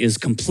Biden, is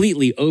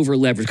completely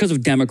over-leveraged, because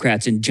of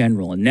Democrats in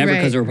general, and never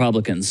because of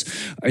Republicans.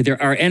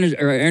 Our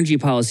energy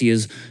policy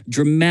is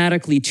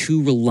dramatically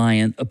too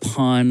reliant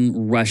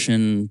upon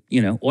Russian,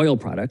 oil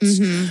products.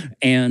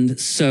 And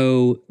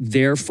so,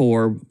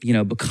 therefore,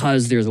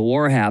 because there's a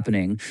war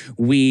happening,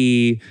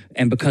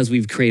 because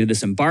we've created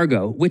this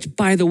embargo, which,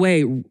 by the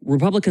way,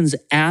 Republicans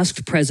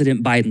asked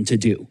President Biden to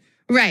do.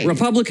 Right.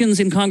 Republicans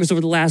in Congress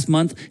over the last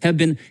month have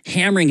been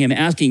hammering him,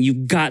 asking,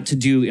 you've got to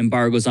do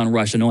embargoes on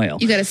Russian oil.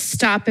 You got to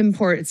stop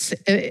imports,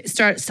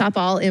 stop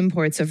all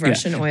imports of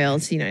Russian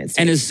oil to the United States.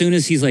 And as soon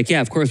as he's like, yeah,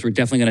 of course, we're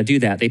definitely going to do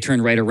that, they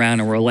turn right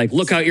around and we're like,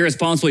 look how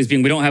irresponsible he's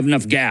being. We don't have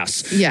enough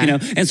gas. Yeah.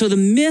 And so the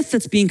myth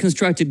that's being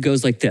constructed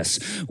goes like this.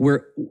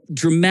 We're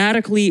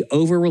dramatically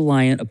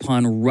over-reliant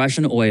upon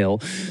Russian oil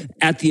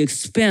at the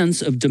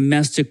expense of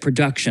domestic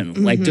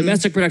production. Like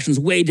domestic production's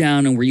way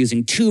down and we're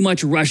using too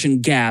much Russian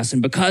gas.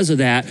 And because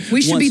of that,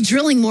 we should be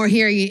drilling more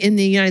here in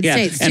the United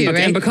States too, right?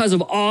 And because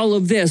of all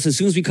of this, as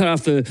soon as we cut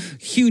off the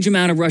huge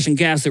amount of Russian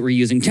gas that we're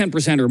using,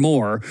 10% or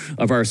more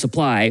of our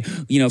supply,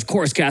 of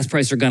course, gas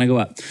prices are going to go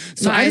up.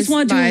 So I just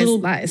want to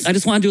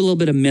do a little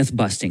bit of myth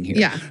busting here.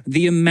 Yeah.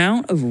 The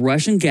amount of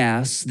Russian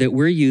gas that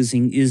we're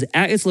using is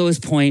at its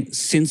lowest point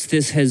since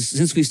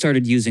we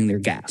started using their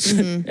gas.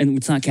 And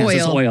it's not gas,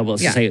 it's oil. We'll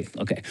say it.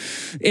 Okay.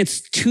 It's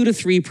 2 to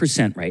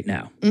 3% right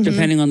now,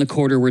 depending on the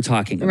quarter we're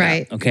talking about.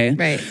 Right. Okay.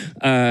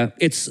 Right.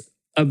 It's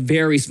a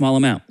very small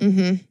amount.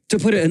 To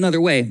put it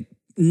another way,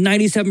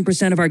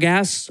 97% of our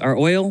gas, our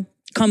oil,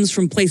 comes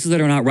from places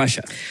that are not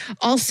Russia.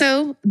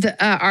 Also,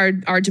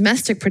 our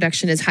domestic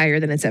production is higher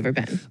than it's ever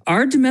been.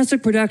 Our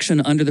domestic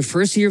production under the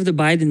first year of the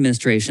Biden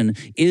administration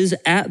is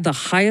at the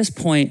highest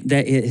point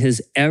that it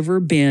has ever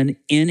been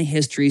in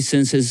history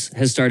since it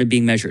has started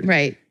being measured.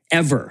 Right.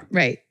 Ever.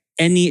 Right.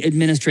 any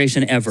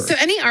administration ever. So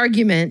any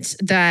argument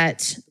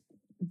that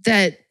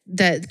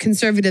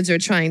conservatives are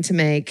trying to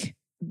make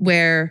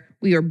where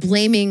we are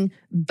blaming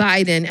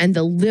Biden and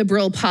the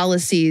liberal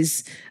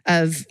policies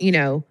of,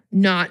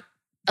 not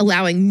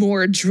allowing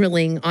more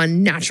drilling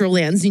on natural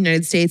lands in the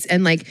United States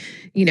and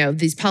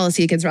these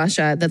policy against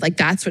Russia,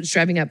 that's what's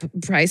driving up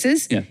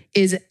prices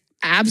is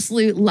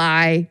absolute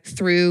lie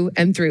through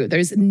and through.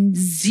 There's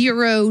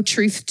zero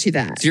truth to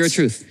that. Zero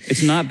truth.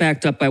 It's not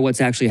backed up by what's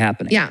actually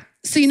happening. Yeah.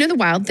 So the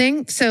wild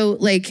thing? So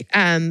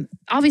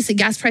obviously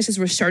gas prices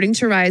were starting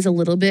to rise a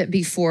little bit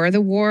before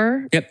the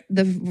war. Yep.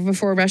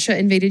 Before Russia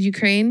invaded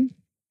Ukraine.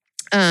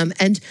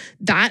 And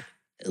that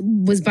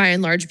was by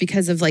and large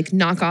because of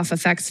knockoff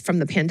effects from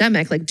the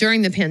pandemic.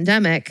 During the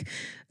pandemic,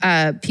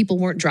 people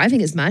weren't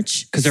driving as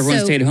much. Because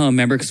everyone stayed home,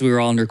 remember? Because we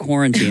were all under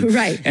quarantine.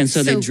 Right. And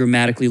so they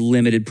dramatically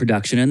limited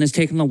production, and it's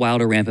taken a while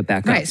to ramp it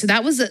back up. Right. So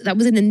that was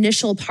an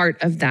initial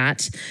part of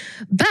that.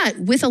 But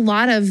with a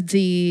lot of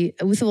the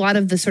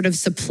sort of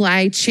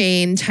supply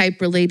chain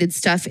type related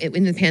stuff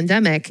in the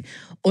pandemic,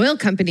 oil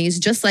companies,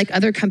 just like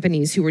other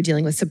companies who were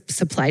dealing with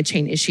supply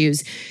chain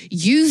issues,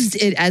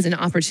 used it as an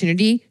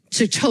opportunity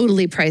to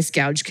totally price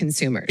gouge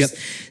consumers. Yep.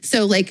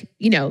 So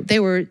they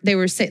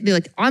were saying,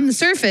 on the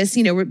surface,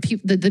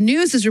 the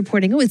news is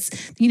reporting, it's,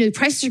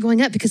 prices are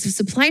going up because of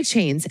supply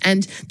chains.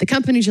 And the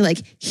companies are like,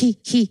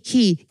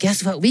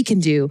 guess what we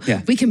can do?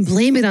 Yeah. We can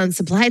blame it on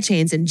supply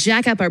chains and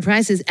jack up our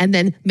prices and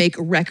then make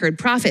record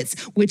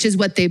profits, which is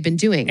what they've been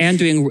doing. And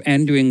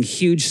doing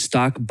huge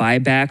stock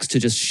buybacks to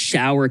just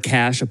shower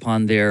cash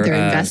upon their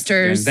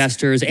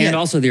investors and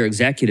also their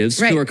executives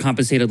who are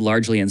compensated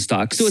largely in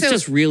stock. So it's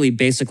just really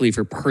basically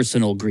for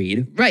personal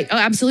greed. Right. Oh,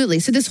 absolutely.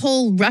 So this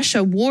whole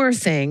Russia war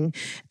thing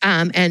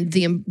and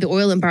the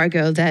oil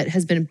embargo that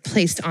has been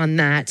placed on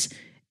that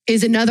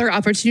is another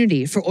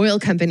opportunity for oil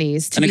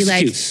companies to be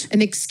like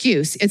an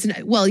excuse. It's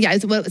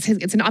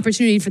an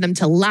opportunity for them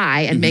to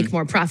lie and make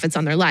more profits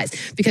on their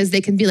lies, because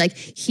they can be like,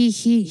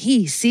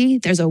 see,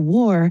 there's a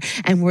war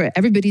and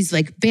everybody's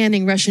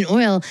banning Russian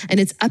oil and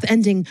it's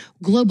upending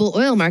global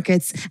oil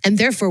markets, and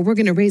therefore we're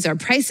going to raise our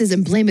prices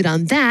and blame it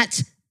on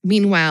that.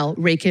 Meanwhile,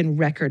 rake in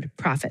record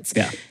profits.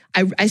 Yeah.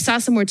 I saw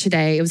somewhere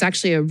today, it was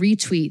actually a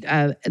retweet,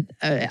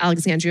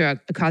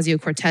 Alexandria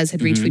Ocasio-Cortez had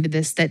retweeted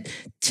this, that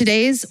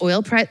today's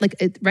oil price,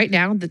 right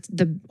now,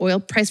 the oil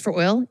price for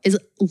oil is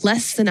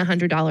less than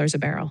 $100 a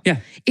barrel. Yeah.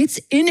 It's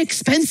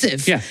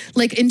inexpensive. Yeah.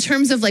 In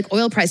terms of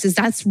oil prices,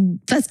 that's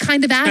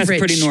kind of average. That's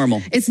pretty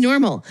normal. It's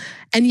normal.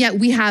 And yet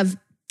we have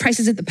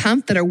prices at the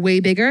pump that are way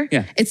bigger.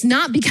 Yeah. It's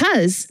not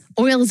because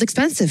oil is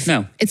expensive.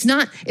 No. It's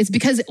not. It's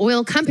because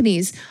oil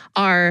companies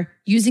are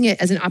using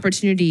it as an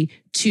opportunity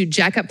to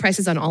jack up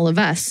prices on all of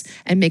us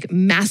and make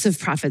massive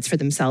profits for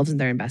themselves and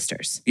their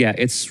investors. Yeah,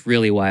 it's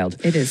really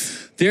wild. It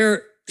is.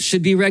 There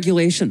should be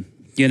regulation.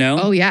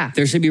 Oh, yeah.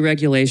 There should be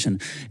regulation.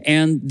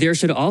 And there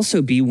should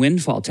also be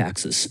windfall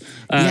taxes.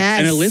 Yes.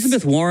 And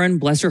Elizabeth Warren,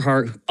 bless her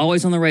heart,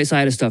 always on the right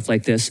side of stuff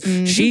like this.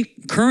 Mm-hmm. She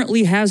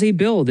currently has a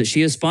bill that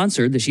she has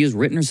sponsored, that she has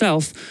written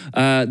herself,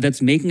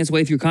 that's making its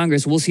way through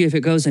Congress. We'll see if it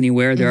goes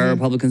anywhere. There are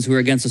Republicans who are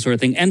against this sort of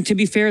thing. And to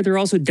be fair, there are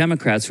also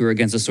Democrats who are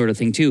against this sort of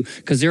thing too,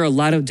 because there are a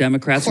lot of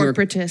Democrats who are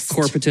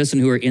corporatists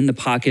and who are in the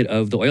pocket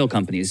of the oil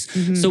companies.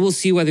 Mm-hmm. So we'll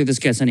see whether this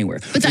gets anywhere.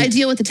 But the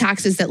idea with the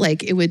tax is that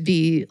it would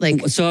be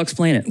So I'll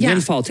explain it. Yeah.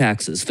 Windfall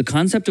taxes. The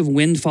concept of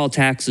windfall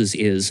taxes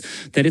is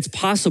that it's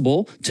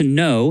possible to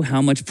know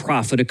how much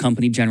profit a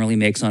company generally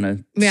makes on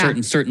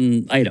a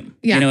certain item.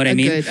 Yeah, you know what I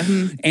mean?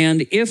 Good.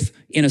 And if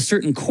in a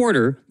certain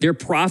quarter, their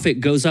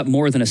profit goes up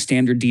more than a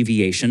standard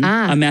deviation,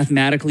 a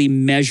mathematically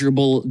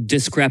measurable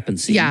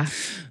discrepancy,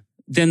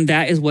 then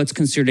that is what's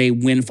considered a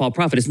windfall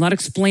profit. It's not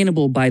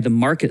explainable by the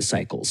market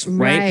cycles,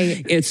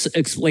 right?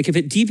 It's like if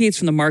it deviates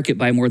from the market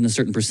by more than a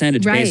certain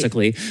percentage,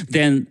 basically,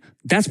 then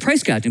that's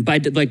price gouging. By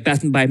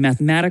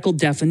mathematical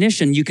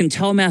definition, you can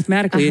tell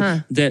mathematically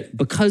that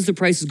because the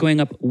price is going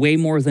up way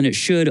more than it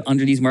should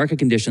under these market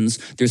conditions,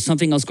 there's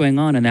something else going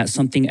on, and that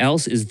something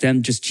else is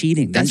them just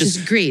cheating. That's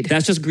just greed.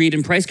 That's just greed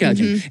and price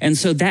gouging. And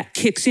so that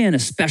kicks in a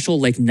special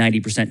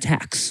 90%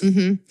 tax.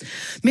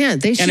 Man,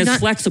 they should and it's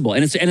flexible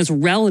and it's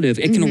relative.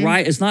 It can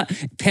rise. It's not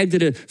pegged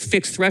at a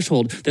fixed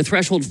threshold. The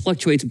threshold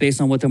fluctuates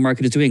based on what the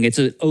market is doing. It's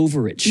an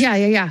overage.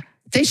 Yeah.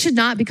 They should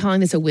not be calling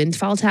this a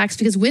windfall tax,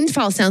 because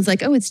windfall sounds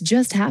like, it's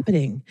just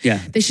happening. Yeah.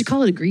 They should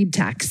call it a greed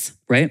tax.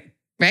 Right?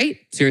 I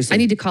Seriously.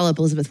 need to call up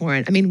Elizabeth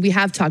Warren. I mean, we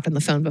have talked on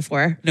the phone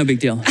before. No big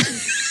deal.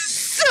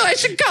 So I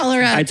should call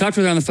her up. I talked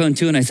with her on the phone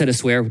too, and I said a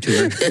swear to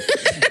her.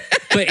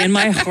 But in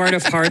my heart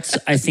of hearts,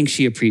 I think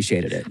she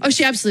appreciated it. Oh,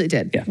 she absolutely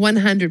did. Yeah.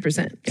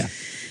 100%. Yeah.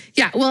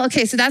 Yeah. Well,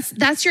 okay. So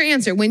that's your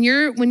answer. When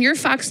your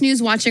Fox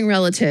News watching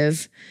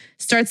relative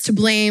starts to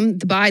blame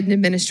the Biden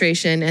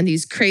administration and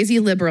these crazy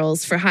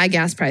liberals for high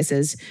gas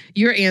prices,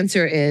 your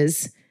answer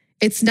is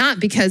it's not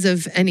because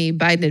of any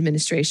Biden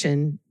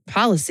administration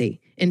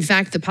policy. In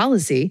fact, the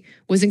policy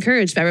was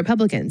encouraged by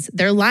Republicans.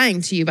 They're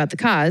lying to you about the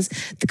cause.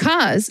 The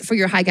cause for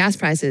your high gas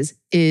prices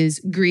is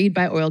greed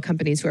by oil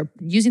companies who are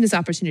using this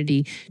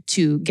opportunity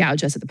to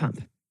gouge us at the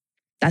pump.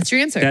 That's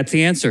your answer. That's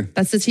the answer.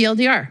 That's the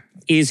TLDR.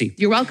 Easy.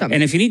 You're welcome.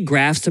 And if you need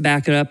graphs to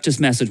back it up, just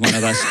message one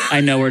of us.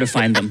 I know where to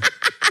find them.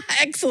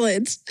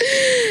 Excellent.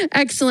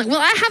 Excellent. Well,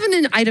 I have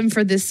an item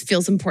for this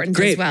feels important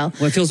Great. as well.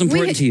 What feels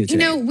important to you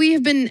today? You know, we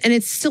have been, and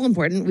it's still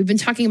important. We've been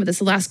talking about this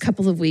the last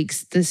couple of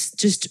weeks, this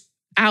just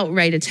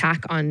outright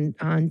attack on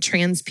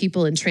trans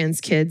people and trans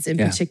kids in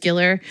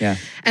particular. Yeah.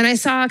 And I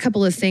saw a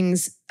couple of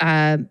things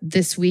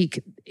this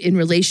week in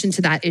relation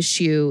to that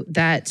issue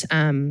that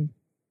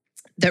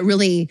that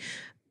really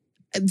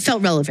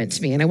felt relevant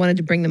to me, and I wanted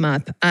to bring them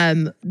up.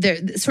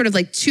 They're sort of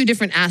like two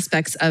different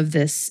aspects of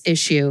this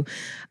issue.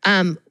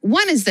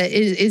 One is that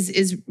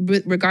is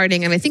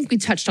regarding, and I think we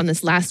touched on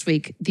this last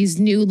week, these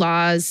new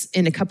laws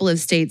in a couple of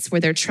states where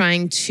they're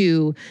trying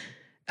to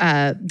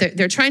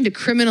they're trying to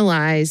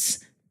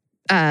criminalize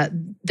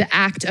the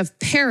act of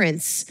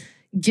parents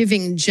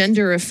giving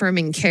gender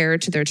affirming care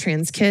to their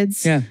trans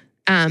kids. Yeah.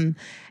 And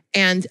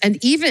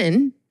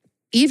even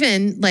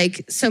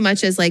like so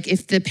much as like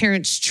if the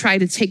parents try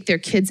to take their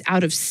kids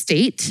out of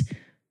state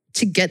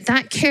to get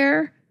that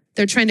care,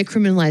 they're trying to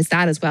criminalize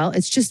that as well.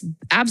 It's just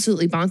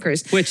absolutely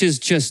bonkers. Which is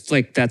just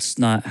like, that's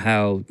not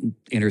how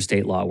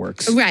interstate law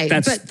works. Right,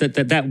 That's, but-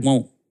 that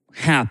won't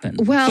happen.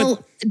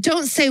 Well,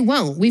 don't say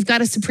won't. We've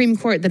got a Supreme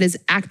Court that is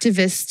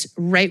activist,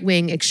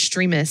 right-wing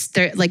extremist.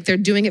 They're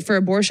doing it for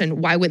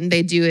abortion. Why wouldn't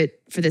they do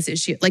it for this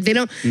issue? Like they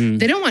don't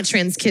want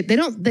trans kids.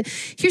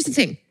 Here's the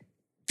thing.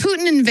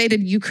 Putin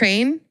invaded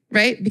Ukraine,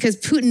 right? Because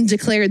Putin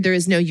declared there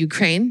is no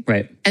Ukraine.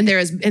 Right. And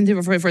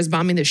therefore is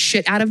bombing the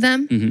shit out of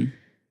them. Mm-hmm.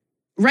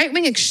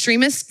 Right-wing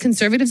extremist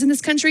conservatives in this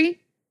country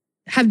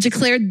have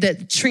declared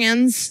that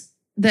trans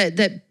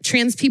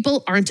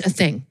people aren't a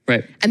thing.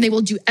 Right. And they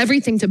will do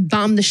everything to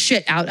bomb the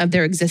shit out of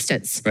their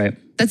existence. Right.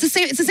 That's the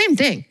same. It's the same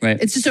thing. Right.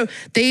 It's just so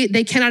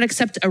they cannot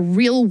accept a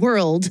real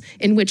world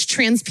in which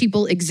trans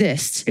people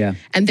exist. Yeah.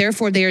 And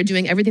therefore they are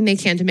doing everything they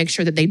can to make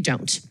sure that they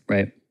don't.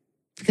 Right.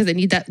 Because they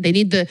need that. They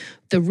need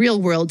the real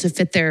world to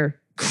fit their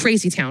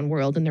crazy town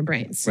world in their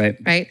brains. Right.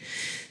 Right.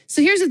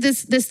 So here's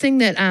this thing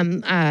that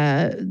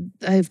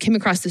I've came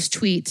across this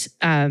tweet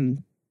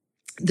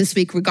this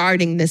week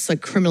regarding this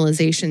like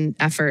criminalization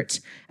effort.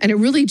 And it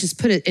really just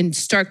put it in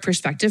stark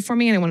perspective for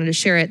me. And I wanted to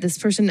share it. This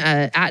person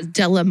at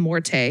Della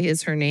Morte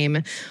is her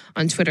name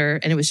on Twitter.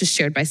 And it was just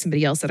shared by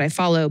somebody else that I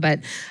follow. But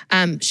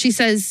she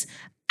says,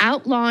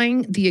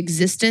 outlawing the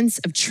existence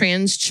of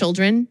trans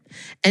children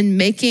and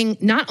making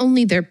not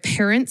only their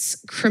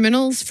parents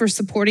criminals for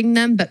supporting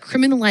them, but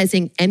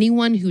criminalizing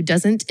anyone who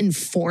doesn't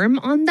inform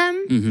on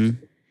them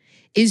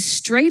is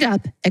straight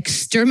up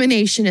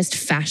exterminationist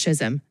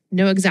fascism.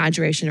 No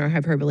exaggeration or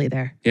hyperbole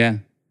there. Yeah.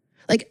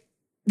 Like,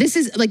 this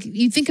is like,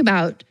 you think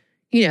about,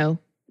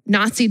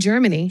 Nazi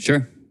Germany.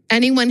 Sure.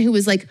 Anyone who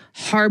was like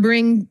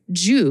harboring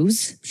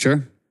Jews.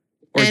 Sure.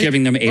 Or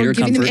giving them aid or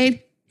giving comfort. them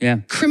aid. Yeah.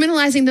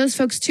 Criminalizing those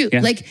folks too. Yeah.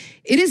 Like,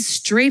 it is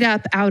straight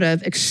up out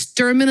of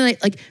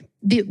exterminate, like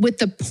with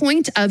the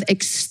point of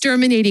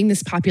exterminating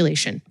this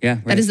population. Yeah.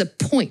 Right. That is the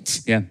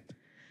point. Yeah.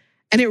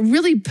 And it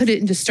really put it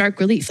into stark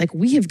relief. Like,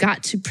 we have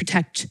got to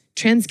protect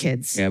trans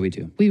kids. Yeah, we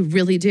do. We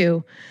really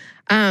do.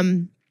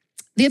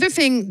 The other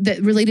thing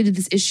that related to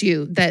this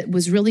issue that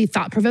was really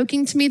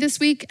thought-provoking to me this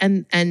week,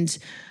 and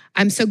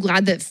I'm so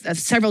glad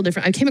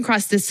that I came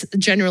across this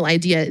general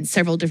idea in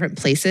several different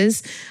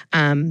places,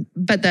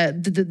 but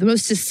the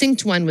most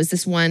succinct one was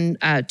this one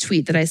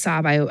tweet that I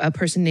saw by a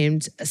person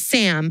named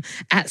Sam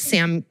at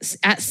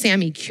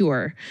Sammy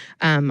Cure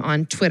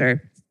on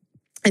Twitter.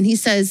 And he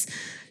says,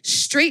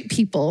 straight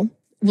people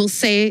will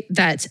say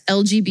that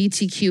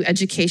LGBTQ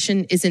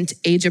education isn't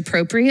age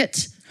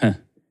appropriate,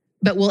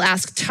 but we'll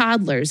ask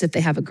toddlers if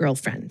they have a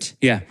girlfriend.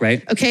 Yeah,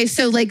 right. Okay,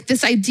 so like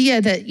this idea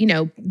that,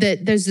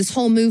 that there's this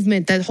whole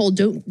movement, that whole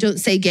don't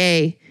say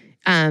gay,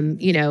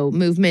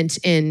 movement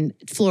in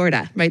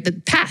Florida, right?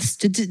 That passed.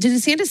 Did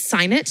DeSantis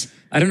sign it?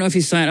 I don't know if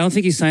he signed. I don't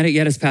think he signed it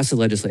yet. It's passed the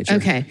legislature.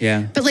 Okay.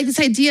 Yeah. But like this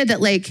idea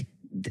that like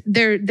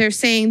they're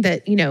saying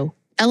that,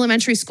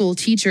 elementary school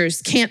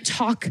teachers can't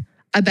talk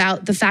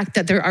about the fact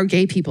that there are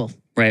gay people.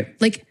 Right.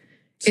 Like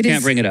Just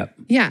can't bring it up.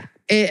 Yeah.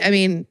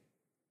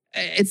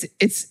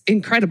 It's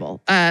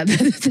incredible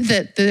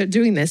that they're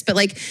doing this, but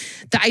like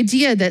the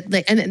idea that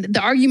like, and the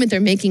argument they're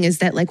making is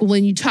that like, well,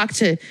 when you talk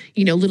to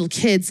little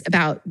kids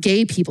about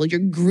gay people, you're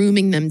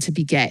grooming them to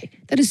be gay.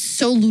 That is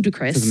so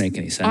ludicrous. Doesn't make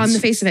any sense on the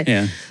face of it.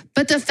 Yeah.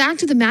 But the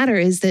fact of the matter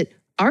is that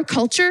our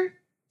culture,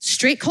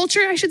 straight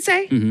culture, I should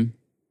say,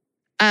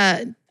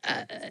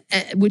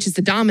 which is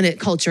the dominant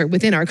culture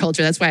within our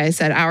culture. That's why I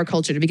said our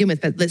culture to begin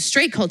with, but the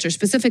straight culture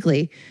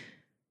specifically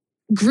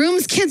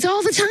grooms kids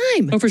all the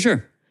time. Oh, for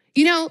sure.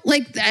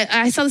 Like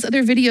I saw this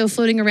other video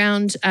floating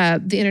around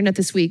the internet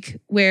this week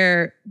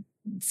where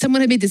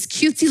someone had made this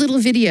cutesy little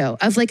video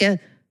of like a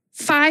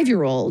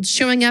 5-year-old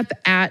showing up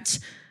at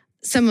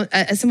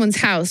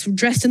someone's house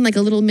dressed in like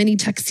a little mini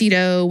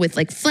tuxedo with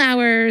like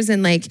flowers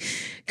and like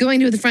going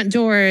to the front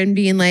door and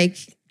being like,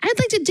 I'd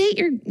like to date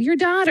your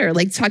daughter,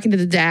 like talking to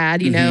the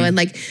dad, and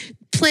like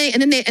playing.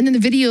 And then the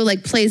video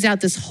like plays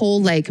out this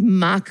whole like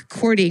mock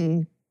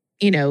courting,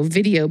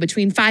 video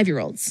between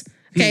 5-year-olds.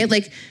 Okay.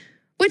 Like,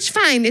 which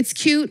fine, it's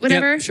cute,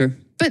 whatever. Yep, sure.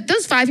 But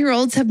those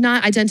 5-year-olds have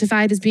not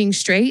identified as being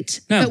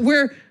straight. No. But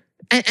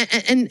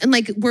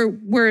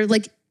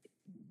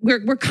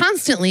we're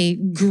constantly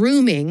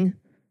grooming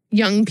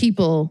young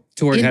people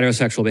Toward in-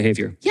 heterosexual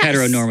behavior, Yes.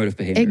 heteronormative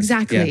behavior.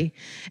 Exactly.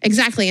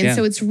 Exactly. And Yeah.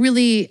 so it's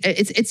really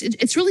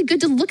really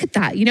good to look at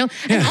that, you know?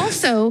 And Yeah.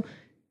 also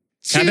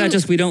How about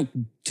just we don't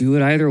do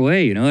it either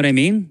way? You know what I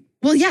mean?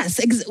 well, yes.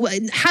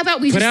 How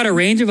about we Put just out a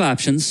range of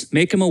options,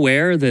 make them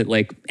aware that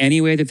like any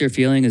way that they're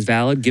feeling is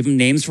valid, give them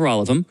names for all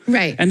of them.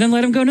 Right. And then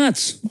let them go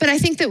nuts. But I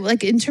think that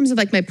like in terms of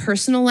like my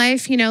personal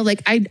life, you know,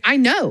 like I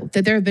know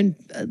that there have been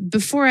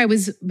before I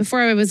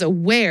was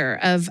aware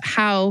of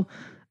how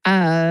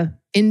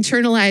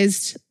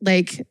internalized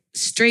like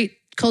straight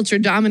culture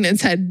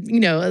dominance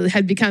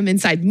had become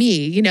inside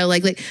me, you know,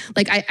 like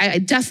I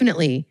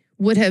definitely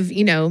would have,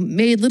 you know,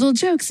 made little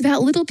jokes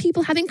about little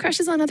people having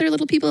crushes on other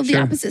little people of the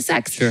Sure. opposite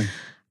sex. Sure.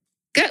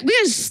 We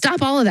gotta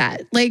stop all of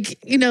that. Like,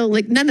 you know,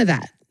 like none of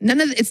that.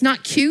 It's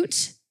not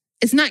cute.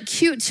 It's not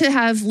cute to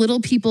have little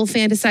people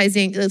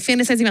fantasizing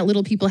about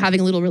little people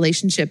having little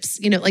relationships.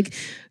 You know, like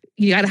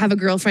you got to have a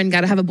girlfriend,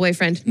 got to have a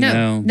boyfriend.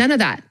 No, none of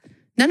that.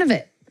 None of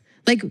it.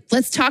 Like,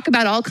 let's talk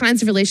about all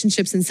kinds of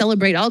relationships and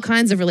celebrate all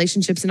kinds of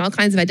relationships and all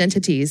kinds of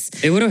identities.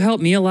 It would have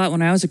helped me a lot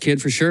when I was a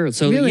kid for sure.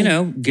 So, Really? you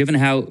know, given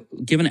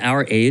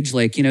our age,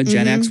 like, you know,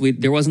 Gen X,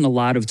 there wasn't a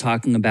lot of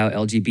talking about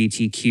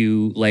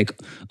LGBTQ, like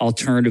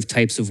alternative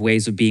types of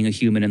ways of being a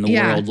human in the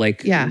Yeah. world,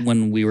 like Yeah.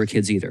 when we were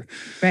kids either.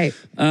 Right.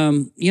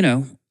 You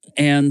know,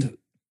 and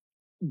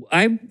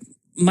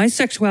my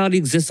sexuality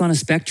exists on a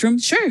spectrum.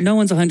 Sure. No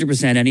one's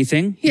 100%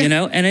 anything, Yeah. you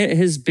know, and it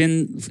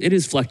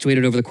has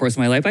fluctuated over the course of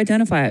my life. I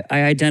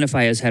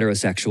identify as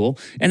heterosexual,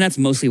 and that's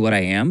mostly what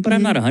I am, but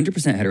I'm not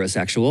 100%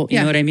 heterosexual. You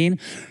Yeah. know what I mean?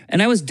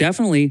 And I was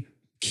definitely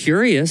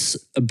curious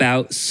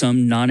about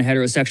some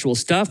non-heterosexual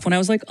stuff when I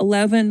was like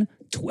 11,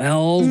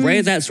 12,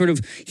 right? That sort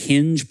of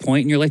hinge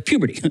point in your life,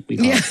 puberty, we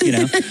call it, you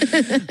know?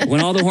 When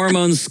all the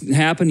hormones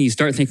happen, you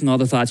start thinking all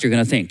the thoughts you're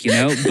going to think, you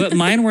know? But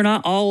mine were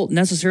not all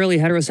necessarily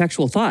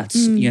heterosexual thoughts,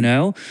 you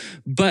know?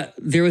 But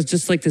there was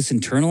just like this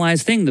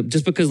internalized thing that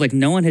just because like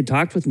no one had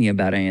talked with me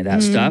about any of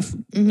that stuff,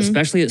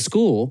 especially at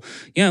school,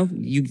 you know,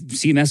 you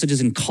see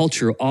messages in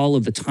culture all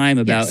of the time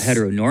about Yes.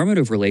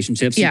 heteronormative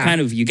relationships. Yeah.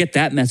 You get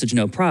that message,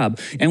 no prob.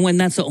 And when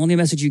that's the only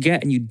message you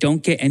get and you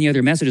don't get any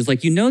other messages,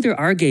 like, you know, there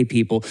are gay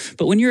people,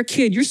 but when you're a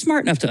kid, you're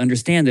smart enough to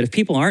understand that if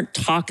people aren't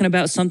talking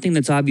about something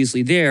that's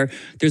obviously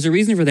there's a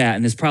reason for that.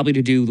 And it's probably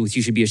to do with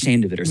you should be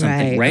ashamed of it or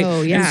something, Right. right?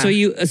 Oh, yeah. And so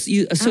you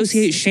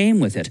associate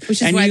shame with it.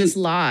 Which is and why you this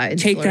law in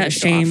take Florida that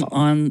is so shame awful.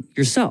 on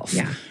yourself.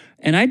 Yeah.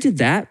 And I did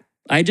that.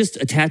 I just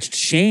attached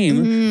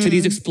shame to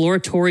these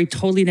exploratory,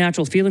 totally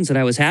natural feelings that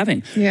I was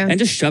having Yeah. and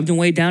just shoved them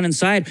way down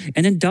inside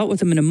and then dealt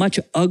with them in a much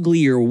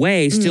uglier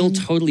way, still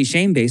totally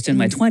shame-based in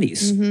my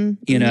 20s,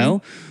 you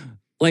know?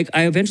 Like,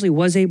 I eventually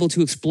was able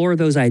to explore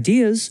those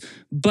ideas,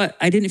 but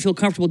I didn't feel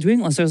comfortable doing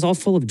it unless I was all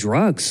full of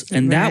drugs.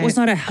 And that was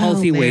Right. not a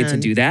healthy Oh, way to man.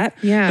 do that.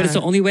 Yeah. But it's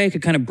the only way I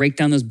could kind of break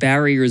down those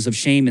barriers of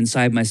shame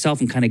inside myself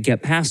and kind of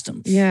get past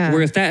them. Yeah.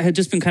 Where if that had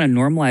just been kind of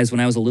normalized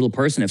when I was a little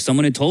person, if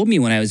someone had told me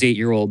when I was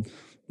 8-year-old,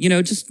 you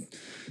know, just,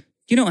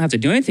 you don't have to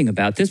do anything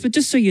about this, but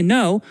just so you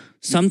know,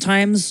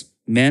 sometimes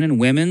men and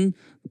women,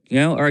 you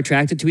know, are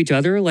attracted to each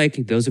other.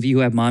 Like those of you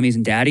who have mommies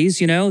and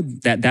daddies, you know,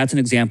 that's an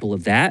example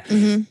of that.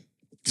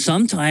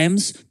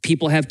 Sometimes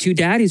people have 2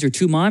 daddies or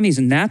 2 mommies,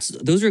 and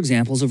those are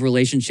examples of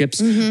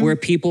relationships where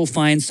people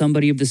find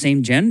somebody of the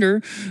same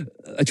gender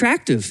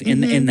attractive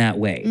in that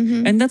way.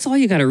 And that's all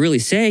you got to really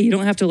say. You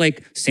don't have to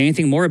like say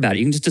anything more about it.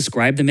 You can just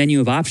describe the menu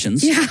of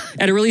options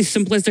at a really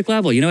simplistic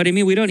level. You know what I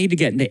mean? We don't need to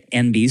get into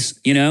NBs,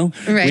 you know?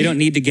 Right. We don't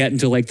need to get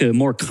into like the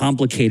more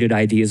complicated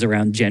ideas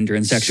around gender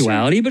and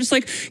sexuality, but it's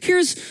like,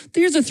 here's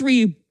the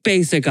 3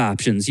 basic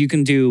options. You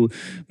can do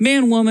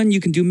man, woman, you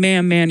can do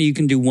man, man, or you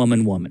can do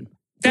woman, woman.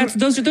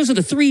 Those are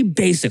the 3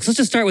 basics. Let's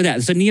just start with that.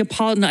 It's a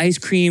Neapolitan ice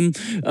cream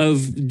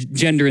of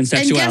gender and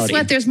sexuality. And guess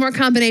what? There's more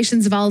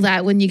combinations of all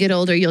that. When you get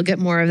older, you'll get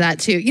more of that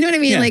too. You know what I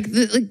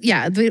mean?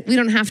 Yeah. We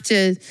don't have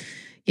to.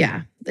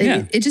 Yeah.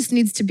 Yeah. It just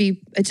needs to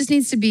be. It just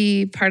needs to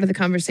be part of the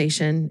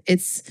conversation.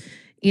 It's,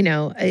 you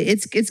know,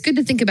 it's good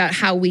to think about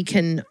how we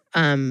can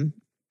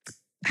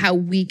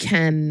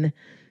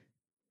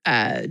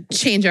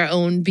change our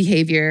own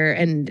behavior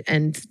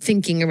and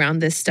thinking around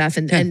this stuff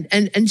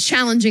and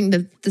challenging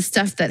the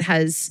stuff that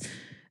has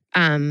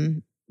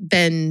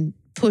been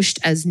pushed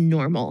as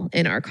normal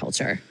in our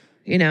culture,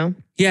 you know?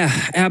 Yeah,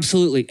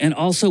 absolutely. And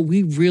also,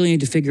 we really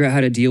need to figure out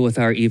how to deal with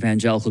our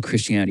evangelical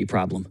Christianity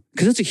problem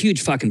because it's a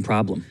huge fucking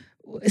problem.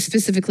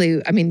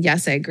 Specifically, I mean,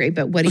 yes, I agree,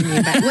 but what do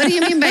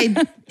you mean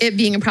by it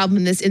being a problem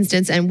in this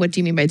instance, and what do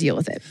you mean by deal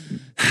with it?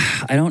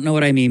 I don't know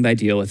what I mean by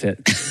deal with it.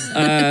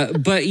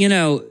 But, you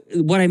know,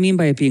 what I mean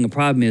by it being a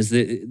problem is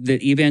that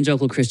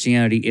evangelical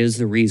Christianity is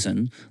the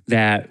reason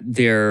that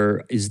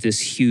there is this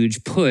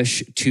huge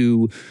push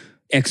to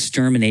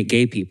exterminate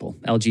gay people,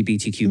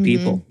 LGBTQ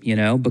people, you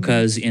know,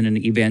 because in an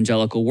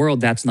evangelical world,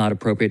 that's not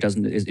appropriate,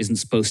 isn't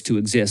supposed to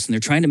exist. And they're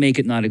trying to make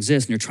it not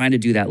exist. And they're trying to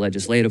do that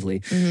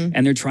legislatively.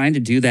 And they're trying to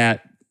do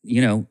that,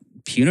 you know,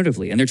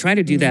 punitively. And they're trying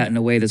to do that in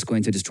a way that's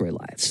going to destroy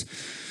lives.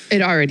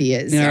 It already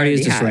is. It already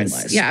is has. destroying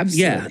lives. Yeah,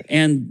 absolutely. Yeah.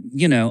 And,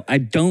 I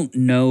don't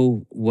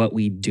know what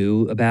we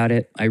do about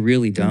it. I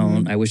really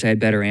don't. I wish I had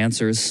better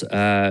answers.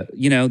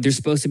 There's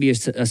supposed to be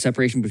a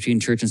separation between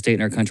church and state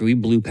in our country. We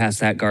blew past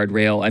that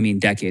guardrail,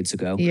 decades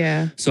ago.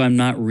 Yeah. So I'm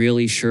not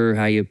really sure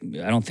I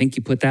don't think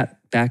you put that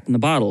back in the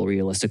bottle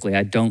realistically.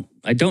 I don't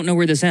know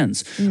where this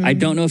ends. I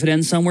don't know if it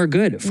ends somewhere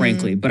good,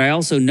 frankly. But I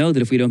also know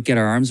that if we don't get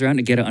our arms around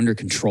it, get it under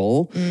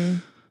control,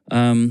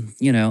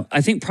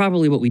 I think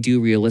probably what we do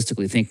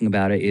realistically thinking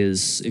about it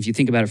is if you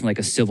think about it from like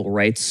a civil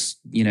rights,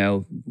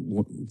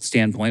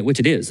 standpoint, which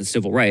it is, it's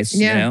civil rights,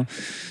 we've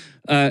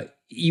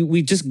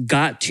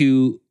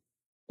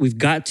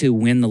got to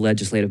win the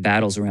legislative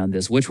battles around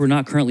this, which we're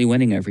not currently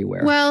winning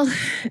everywhere. Well,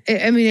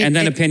 and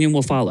then opinion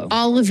will follow.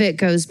 All of it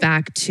goes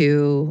back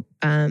to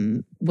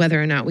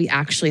whether or not we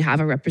actually have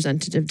a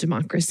representative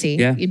democracy.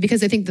 Yeah.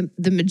 Because I think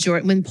the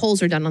majority, when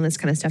polls are done on this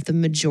kind of stuff, the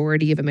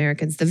majority of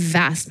Americans, the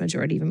vast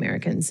majority of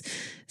Americans,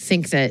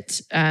 think that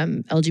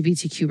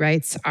LGBTQ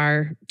rights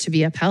are to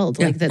be upheld.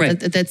 Yeah, like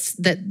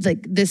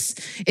this.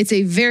 It's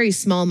a very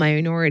small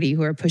minority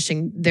who are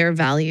pushing their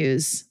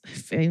values.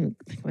 I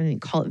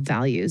wouldn't call it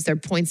values. Their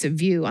points of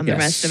view on the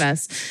rest of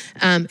us.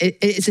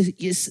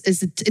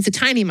 It's a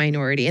tiny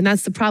minority, and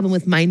that's the problem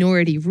with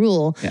minority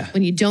rule. Yeah.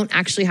 When you don't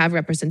actually have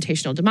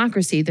representational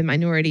democracy, the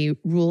minority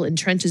rule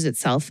entrenches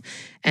itself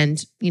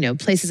and,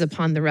 places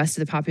upon the rest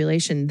of the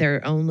population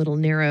their own little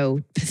narrow,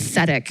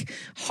 pathetic,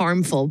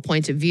 harmful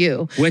point of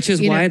view. Which is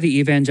why the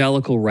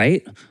evangelical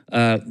right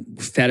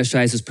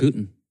fetishizes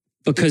Putin.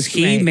 Because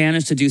he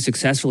managed to do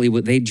successfully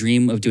what they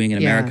dream of doing in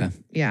America.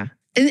 Yeah.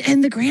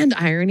 And the grand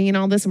irony in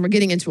all this, and we're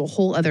getting into a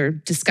whole other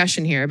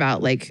discussion here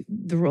about like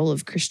the role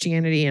of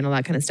Christianity and all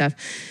that kind of stuff.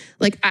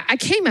 Like I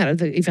came out of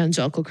the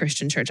evangelical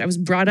Christian church. I was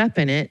brought up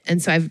in it.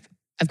 And so I've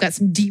got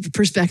some deep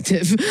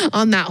perspective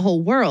on that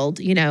whole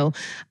world,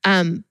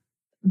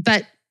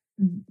 But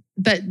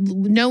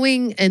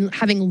knowing and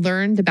having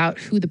learned about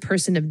who the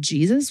person of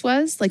Jesus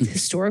was, like the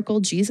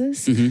historical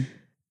Jesus,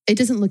 it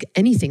doesn't look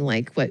anything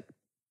like what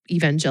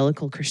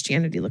evangelical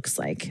Christianity looks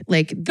like.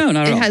 Like no,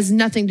 not at all. It has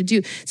nothing to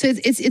do. So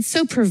it's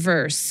so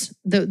perverse,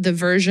 the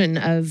version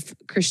of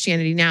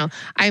Christianity now.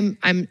 I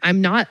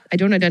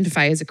don't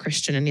identify as a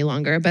Christian any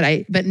longer,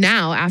 but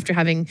now after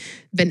having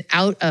been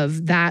out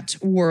of that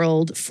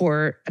world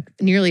for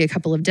nearly a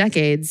couple of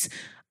decades,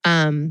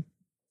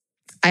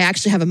 I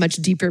actually have a much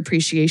deeper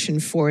appreciation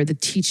for the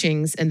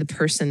teachings and the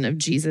person of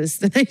Jesus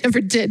than I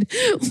ever did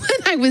when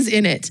I was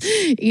in it.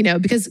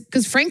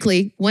 Because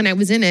frankly, when I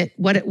was in it,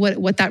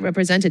 what that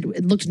represented,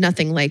 it looked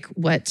nothing like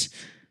what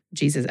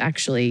Jesus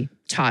actually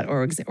taught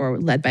or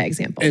led by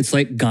example. It's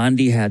like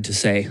Gandhi had to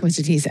say. What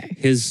did he say?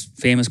 His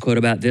famous quote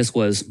about this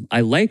was,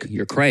 "I like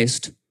your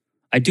Christ.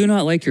 I do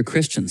not like your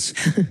Christians.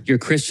 Your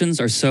Christians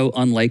are so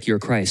unlike your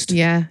Christ."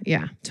 Yeah,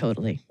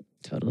 totally.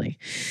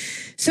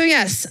 So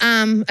yes,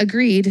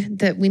 agreed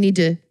that we need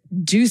to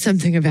do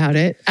something about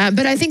it.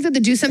 But I think that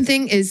the do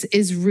something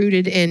is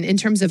rooted in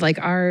terms of like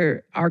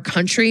our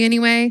country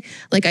anyway.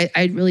 Like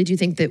I really do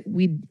think that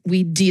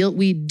we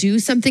do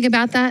something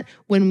about that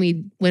when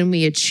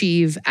we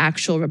achieve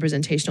actual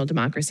representational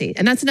democracy.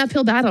 And that's an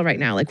uphill battle right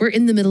now. Like we're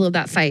in the middle of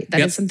that fight.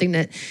 That is something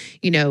that,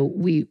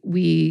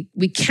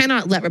 we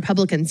cannot let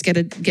Republicans get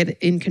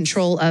in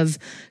control of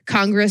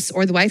Congress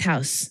or the White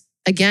House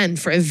again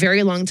for a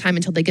very long time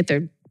until they get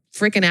their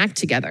freaking act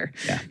together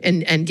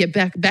and get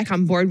back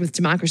on board with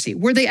democracy.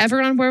 Were they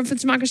ever on board with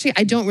democracy?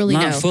 I don't really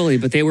know. Not fully,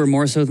 but they were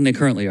more so than they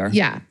currently are.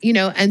 Yeah,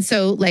 and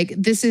so like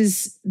this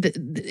is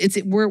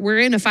we're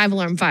in a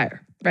 5-alarm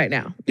fire right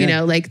now.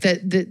 Yeah.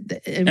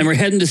 And we're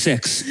heading to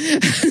 6.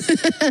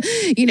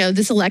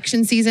 This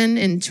election season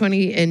in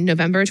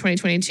November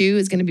 2022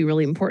 is going to be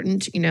really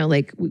important.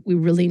 We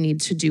really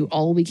need to do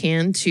all we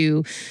can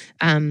to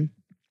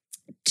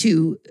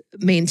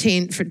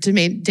maintain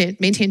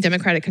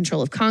democratic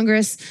control of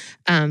Congress,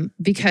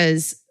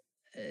 because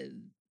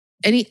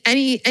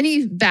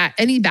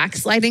any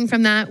backsliding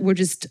from that, we're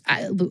just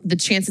the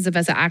chances of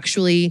us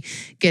actually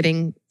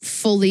getting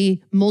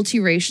fully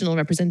multiracial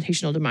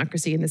representational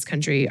democracy in this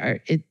country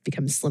it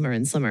becomes slimmer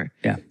and slimmer.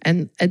 Yeah,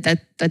 and that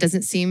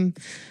doesn't seem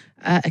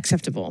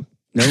acceptable.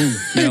 No.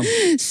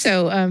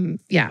 So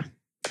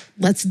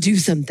let's do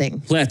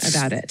something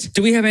about it.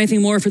 Do we have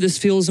anything more for This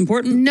Feels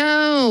Important?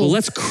 No. Well,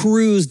 let's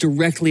cruise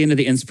directly into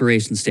the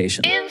Inspiration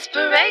Station.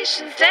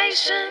 Inspiration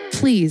Station.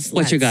 Please.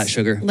 What you got,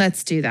 Sugar?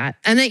 Let's do that.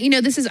 And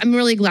I'm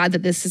really glad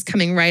that this is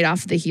coming right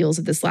off the heels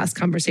of this last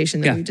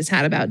conversation that we just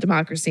had about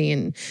democracy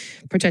and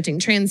protecting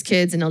trans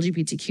kids and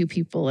LGBTQ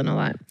people and all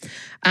that.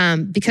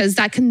 Because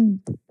that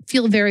can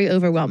feel very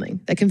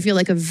overwhelming. That can feel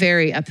like a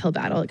very uphill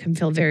battle. It can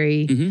feel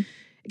very...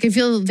 It can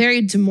feel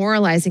very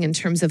demoralizing in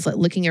terms of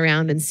looking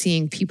around and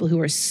seeing people who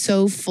are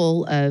so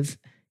full of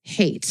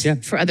hate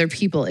for other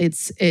people.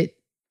 It's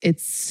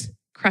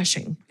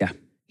crushing.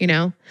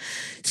 Yeah.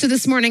 So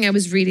this morning I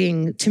was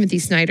reading Timothy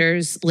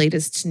Snyder's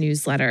latest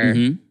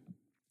newsletter.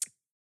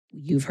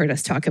 You've heard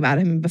us talk about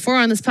him before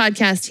on this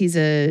podcast. He's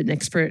an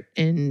expert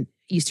in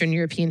Eastern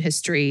European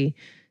history,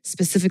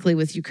 specifically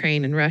with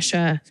Ukraine and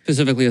Russia.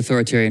 Specifically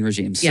authoritarian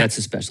regimes. Yeah. That's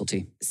his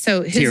specialty.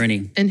 So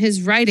Tyranny. And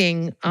his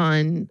writing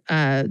on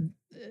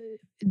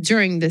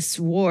during this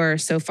war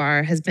so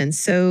far has been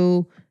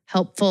so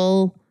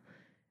helpful.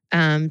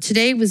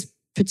 Today was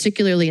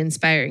particularly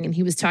inspiring, and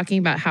he was talking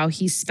about how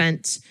he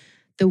spent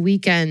the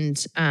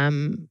weekend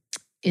in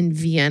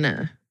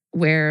Vienna,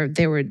 where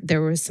there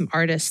were some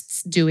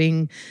artists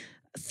doing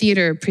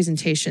theater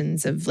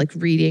presentations of like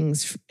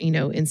readings,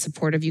 in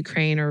support of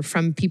Ukraine or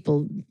from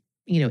people,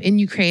 in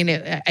Ukraine.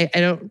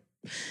 I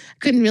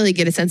couldn't really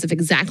get a sense of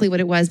exactly what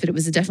it was, but it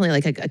was definitely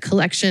like a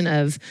collection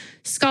of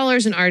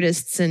scholars and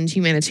artists and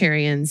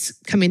humanitarians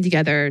coming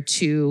together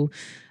to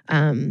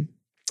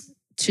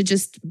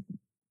just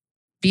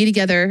be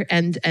together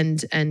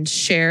and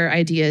share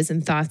ideas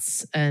and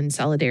thoughts and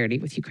solidarity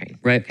with Ukraine.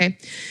 Right. Okay.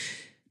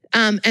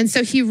 And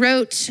so he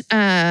wrote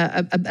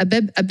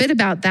a bit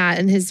about that.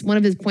 And one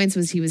of his points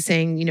was, he was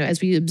saying,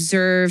 as we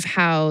observe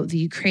how the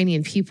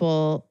Ukrainian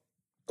people,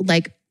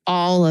 like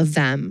all of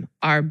them,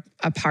 are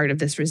a part of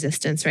this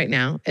resistance right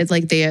now. It's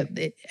like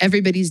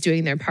everybody's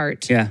doing their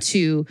part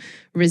to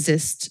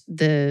resist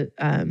the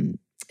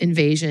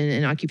invasion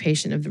and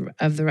occupation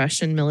of the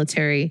Russian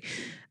military.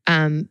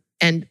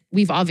 And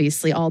we've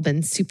obviously all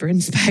been super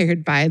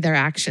inspired by their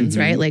actions,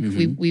 right? Like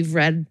we've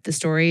read the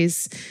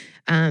stories.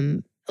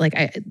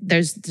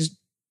 There's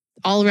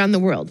all around the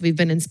world, we've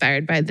been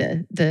inspired by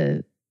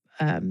the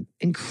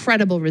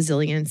incredible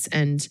resilience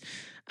and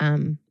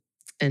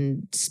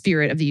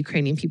spirit of the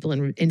Ukrainian people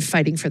in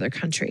fighting for their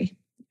country.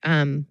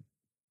 And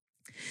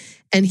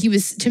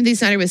Timothy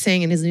Snyder was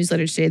saying in his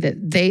newsletter today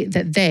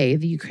that they,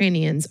 the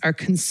Ukrainians, are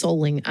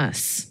consoling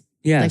us,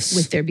 Yes. like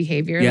with their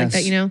behavior, Yes.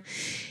 like that.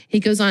 He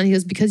goes on. He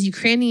goes, because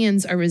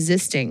Ukrainians are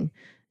resisting,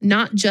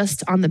 not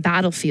just on the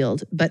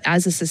battlefield, but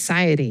as a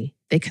society,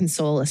 they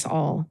console us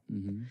all.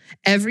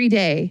 Every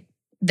day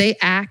they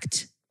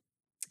act.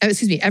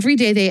 Every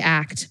day they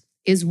act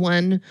is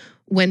one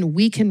when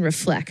we can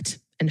reflect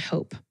and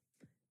hope.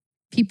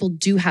 People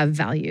do have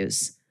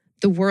values.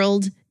 The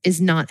world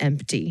is not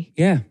empty.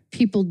 Yeah.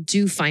 People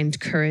do find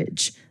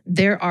courage.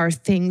 There are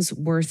things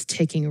worth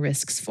taking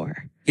risks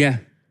for. Yeah.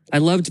 I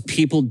loved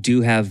people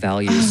do have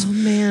values. Oh,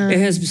 man. It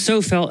has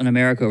so felt in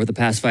America over the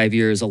past 5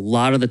 years, a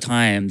lot of the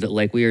time, that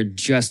like we are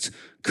just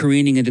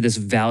careening into this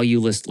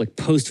valueless, like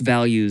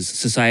post-values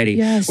society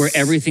Yes. where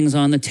everything's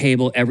on the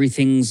table,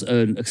 everything's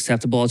an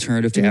acceptable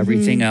alternative to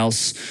everything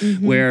else,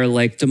 where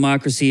like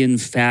democracy and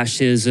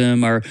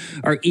fascism are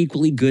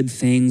equally good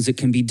things that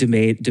can be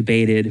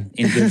debated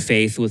in good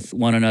faith with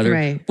one another,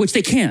 Right. which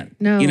they can't.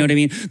 No. You know what I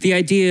mean? The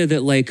idea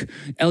that like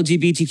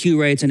LGBTQ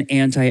rights and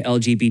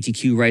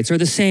anti-LGBTQ rights are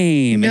the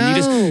same. And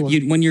No.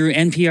 when you're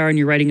NPR and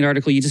you're writing an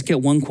article, you just get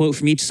one quote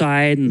from each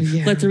side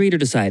and let the reader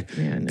decide.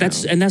 Yeah, no.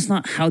 That's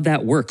not how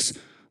that works.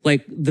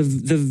 Like the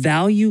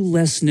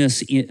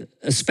valuelessness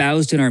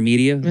espoused in our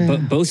media,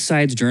 both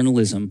sides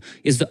journalism,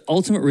 is the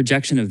ultimate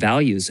rejection of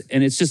values,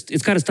 and it's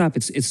got to stop.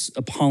 It's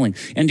appalling.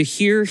 And to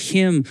hear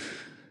him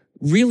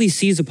really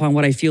seize upon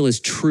what I feel is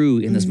true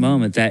in this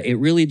moment, that it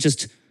really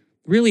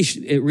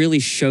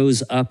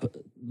shows up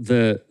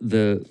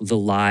the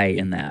lie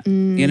in that,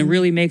 and it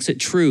really makes it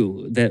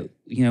true that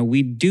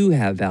we do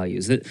have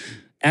values. That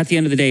at the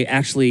end of the day,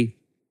 actually,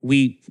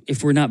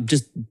 if we're not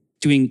just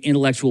doing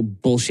intellectual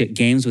bullshit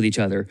games with each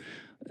other,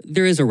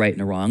 there is a right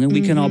and a wrong, and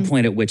we can all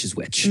point at which is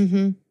which.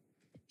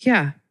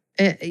 Yeah.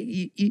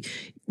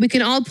 We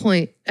can all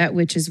point at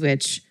which is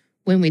which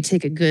when we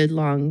take a good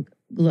long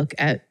look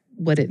at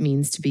what it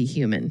means to be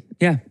human.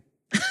 Yeah.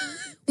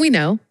 We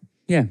know.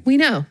 Yeah. We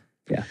know.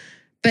 Yeah.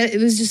 But it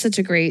was just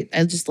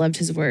I just loved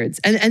his words.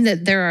 And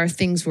that there are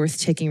things worth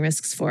taking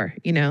risks for,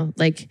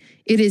 like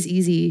it is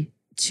easy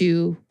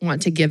to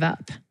want to give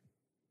up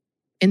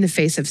in the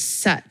face of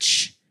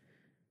such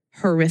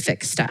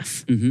horrific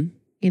stuff.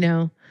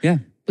 Yeah.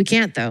 We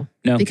can't though.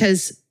 No.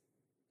 Because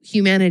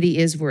humanity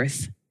is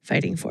worth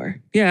fighting for.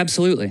 Yeah,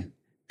 absolutely.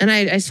 And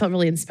I just felt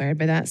really inspired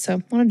by that.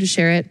 So wanted to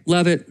share it.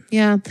 Love it.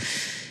 Yeah.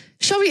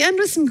 Shall we end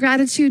with some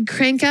gratitude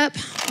crank up?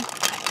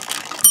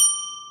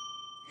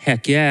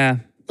 Heck yeah.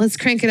 Let's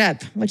crank it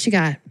up. What you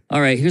got?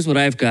 All right, here's what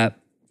I've got.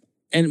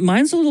 And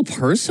mine's a little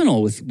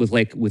personal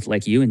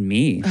with you and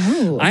me.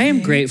 Oh, I am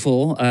okay.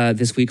 grateful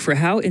this week for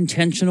how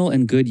intentional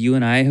and good you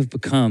and I have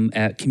become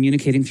at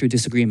communicating through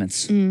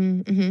disagreements.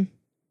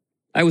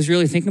 I was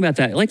really thinking about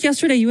that. Like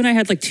yesterday, you and I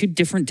had like 2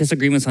 different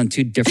disagreements on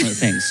 2 different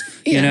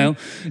things, Yeah.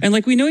 And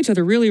like we know each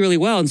other really, really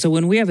well. And so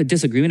when we have a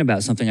disagreement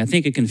about something, I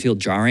think it can feel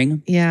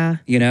jarring, Yeah.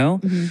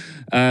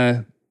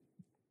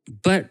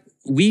 But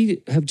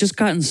we have just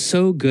gotten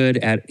so good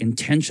at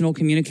intentional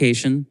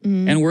communication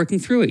and working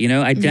through it,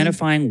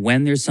 identifying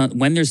when there's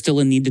still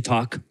a need to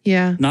talk,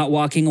 Yeah. not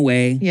walking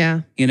away,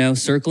 Yeah.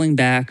 circling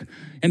back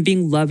and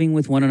being loving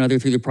with one another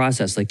through the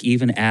process. Like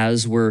even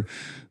as we're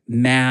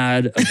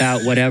mad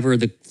about whatever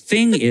the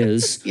thing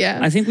is, Yeah.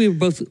 I think we've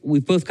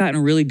both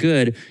gotten really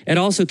good at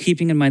also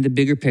keeping in mind the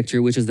bigger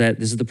picture, which is that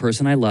this is the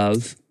person I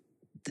love.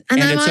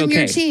 And I'm it's on okay.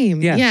 your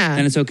team. Yeah. Yeah.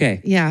 And it's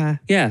okay. Yeah.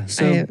 Yeah.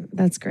 So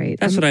That's great.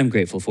 that's what I'm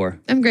grateful for.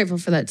 I'm grateful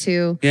for that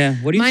too. Yeah.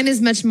 What do you Mine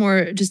is much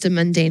more just a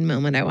mundane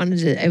moment.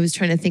 I was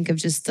trying to think of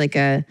just like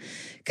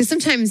because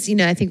sometimes,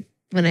 I think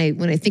when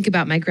I think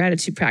about my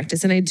gratitude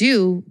practice, and I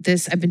do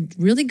this, I've been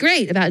really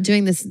great about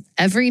doing this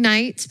every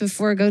night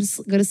before I go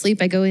to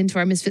sleep. I go into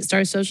our Misfit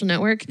Stars social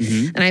network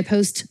and I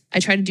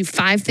try to do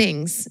 5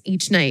 things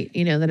each night,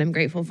 that I'm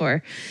grateful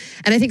for.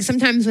 And I think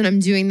sometimes when I'm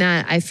doing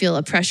that, I feel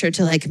a pressure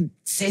to like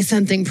say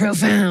something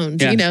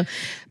profound,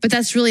 but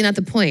that's really not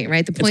the point,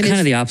 right? The point kind is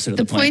of the opposite of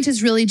the point. point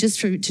is really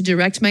just to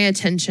direct my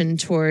attention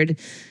toward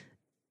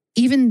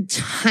even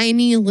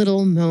tiny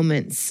little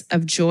moments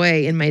of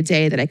joy in my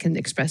day that I can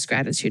express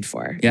gratitude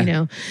for,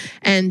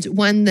 And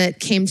one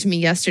that came to me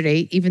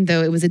yesterday, even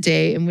though it was a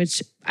day in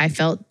which I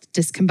felt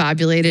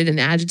discombobulated and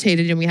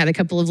agitated, and we had a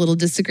couple of little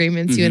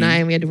disagreements, you and I,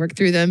 and we had to work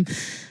through them.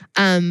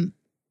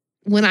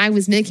 When I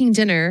was making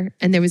dinner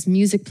and there was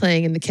music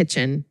playing in the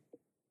kitchen,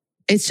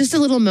 it's just a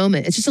little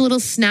moment. It's just a little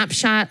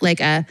snapshot,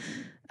 like a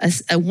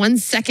 1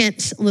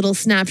 second little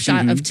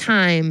snapshot of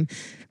time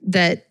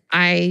that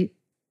I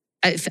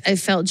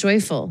felt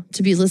joyful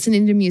to be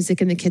listening to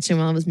music in the kitchen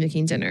while I was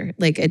making dinner.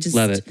 Like I just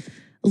Love it.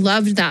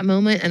 Loved that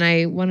moment, and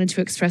I wanted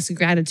to express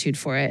gratitude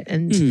for it.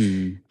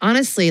 And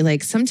honestly,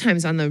 like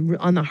sometimes on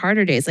the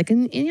harder days, like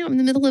in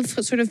the middle of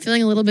sort of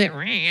feeling a little bit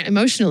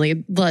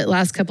emotionally the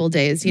last couple of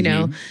days,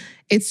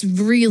 it's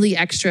really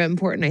extra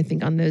important, I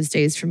think, on those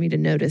days for me to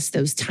notice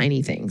those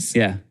tiny things.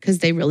 Yeah. Because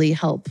they really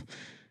help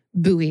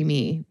buoy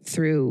me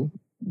through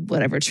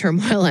whatever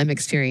turmoil I'm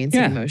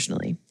experiencing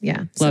emotionally.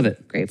 Yeah. Love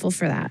it. Grateful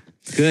for that.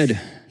 Good.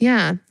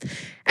 Yeah. And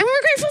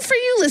we're grateful for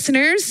you,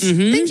 listeners.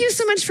 Thank you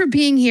so much for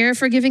being here,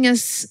 for giving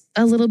us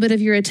a little bit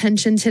of your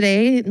attention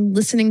today and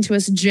listening to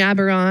us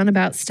jabber on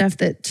about stuff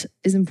that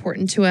is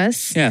important to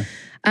us. Yeah.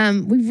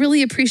 We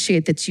really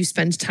appreciate that you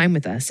spend time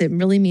with us. It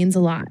really means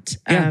a lot.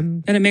 Yeah.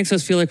 And it makes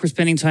us feel like we're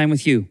spending time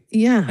with you.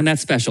 Yeah. And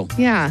that's special.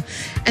 Yeah.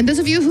 And those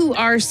of you who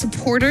are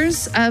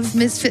supporters of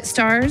Misfit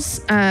Stars,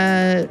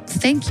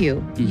 thank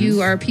you.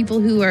 You are people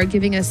who are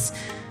giving us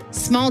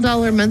small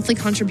dollar monthly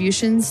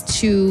contributions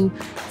to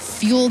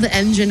fuel the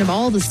engine of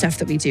all the stuff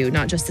that we do,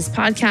 not just this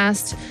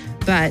podcast,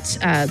 but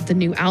the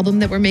new album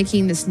that we're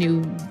making, this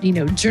new,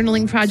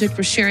 journaling project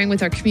we're sharing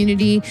with our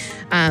community.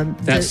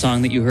 That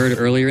song that you heard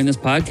earlier in this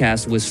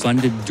podcast was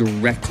funded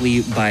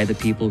directly by the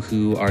people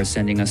who are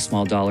sending us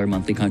small dollar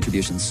monthly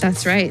contributions.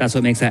 That's right. That's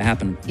what makes that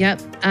happen.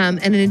 Yep.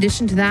 And in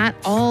addition to that,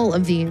 all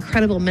of the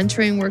incredible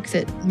mentoring work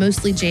that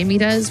mostly Jamie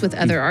does with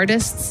other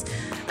artists,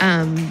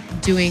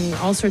 doing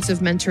all sorts of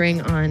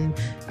mentoring on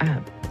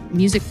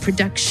music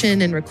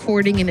production and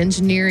recording and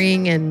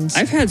engineering. And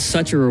I've had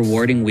such a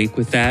rewarding week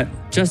with that.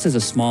 Just as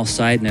a small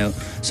side note.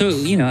 So,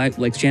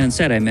 like Shannon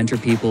said, I mentor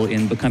people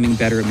in becoming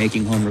better at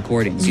making home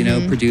recordings,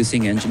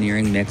 producing,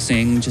 engineering,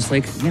 mixing, just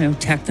like,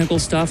 technical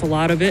stuff, a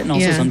lot of it, and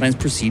also sometimes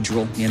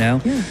procedural, Yeah.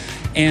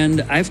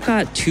 And I've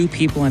got 2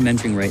 people I'm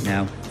mentoring right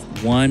now.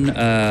 One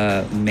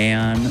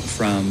man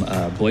from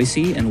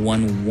Boise and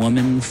one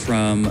woman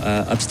from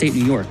upstate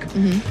New York.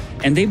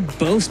 And they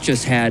both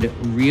just had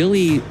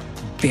really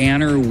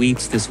banner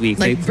weeks this week.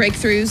 Like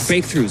breakthroughs?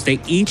 Breakthroughs. They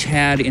each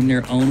had, in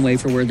their own way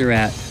for where they're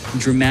at,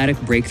 dramatic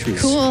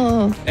breakthroughs.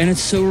 Cool. And it's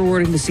so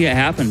rewarding to see it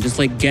happen. Just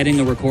like getting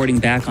a recording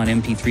back on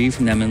MP3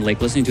 from them and like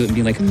listening to it and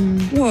being like,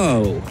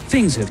 whoa,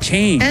 things have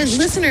changed. And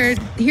listener,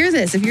 hear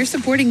this. If you're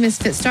supporting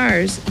Misfit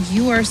Stars,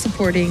 you are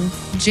supporting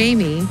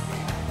Jamie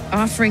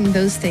offering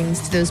those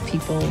things to those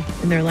people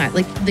in their life.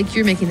 Like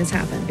you're making this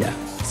happen. Yeah.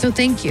 So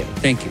thank you.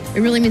 Thank you. It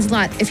really means a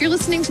lot. If you're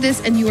listening to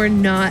this and you are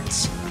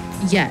not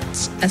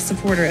yet a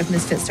supporter of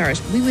Misfit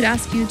Stars, we would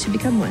ask you to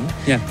become one.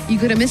 Yeah. You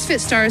go to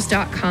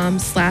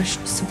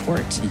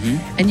misfitstars.com/support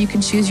and you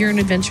can choose your own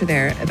adventure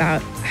there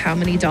about how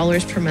many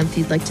dollars per month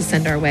you'd like to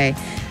send our way.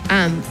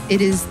 It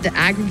is the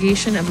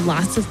aggregation of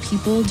lots of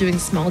people doing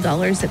small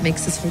dollars that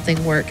makes this whole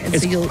thing work. And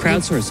It's so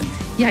crowdsourcing.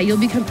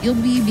 you'll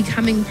be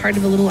becoming part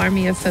of a little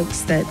army of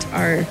folks that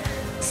are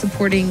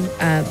supporting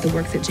the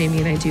work that Jamie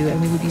and I do, and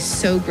we would be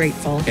so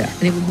grateful. Yeah.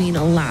 And it would mean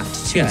a lot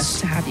to Yes. us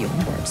to have you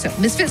on board. So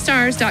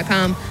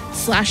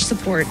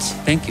misfitstars.com/support.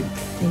 Thank you.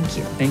 Thank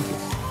you. Thank you.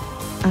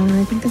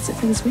 I think that's it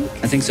for this week.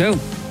 I think so.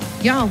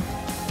 Y'all,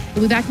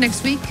 we'll be back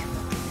next week.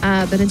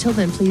 But until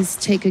then, please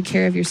take good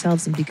care of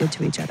yourselves and be good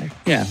to each other.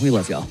 Yeah, we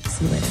love y'all.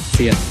 See you later.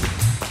 See ya.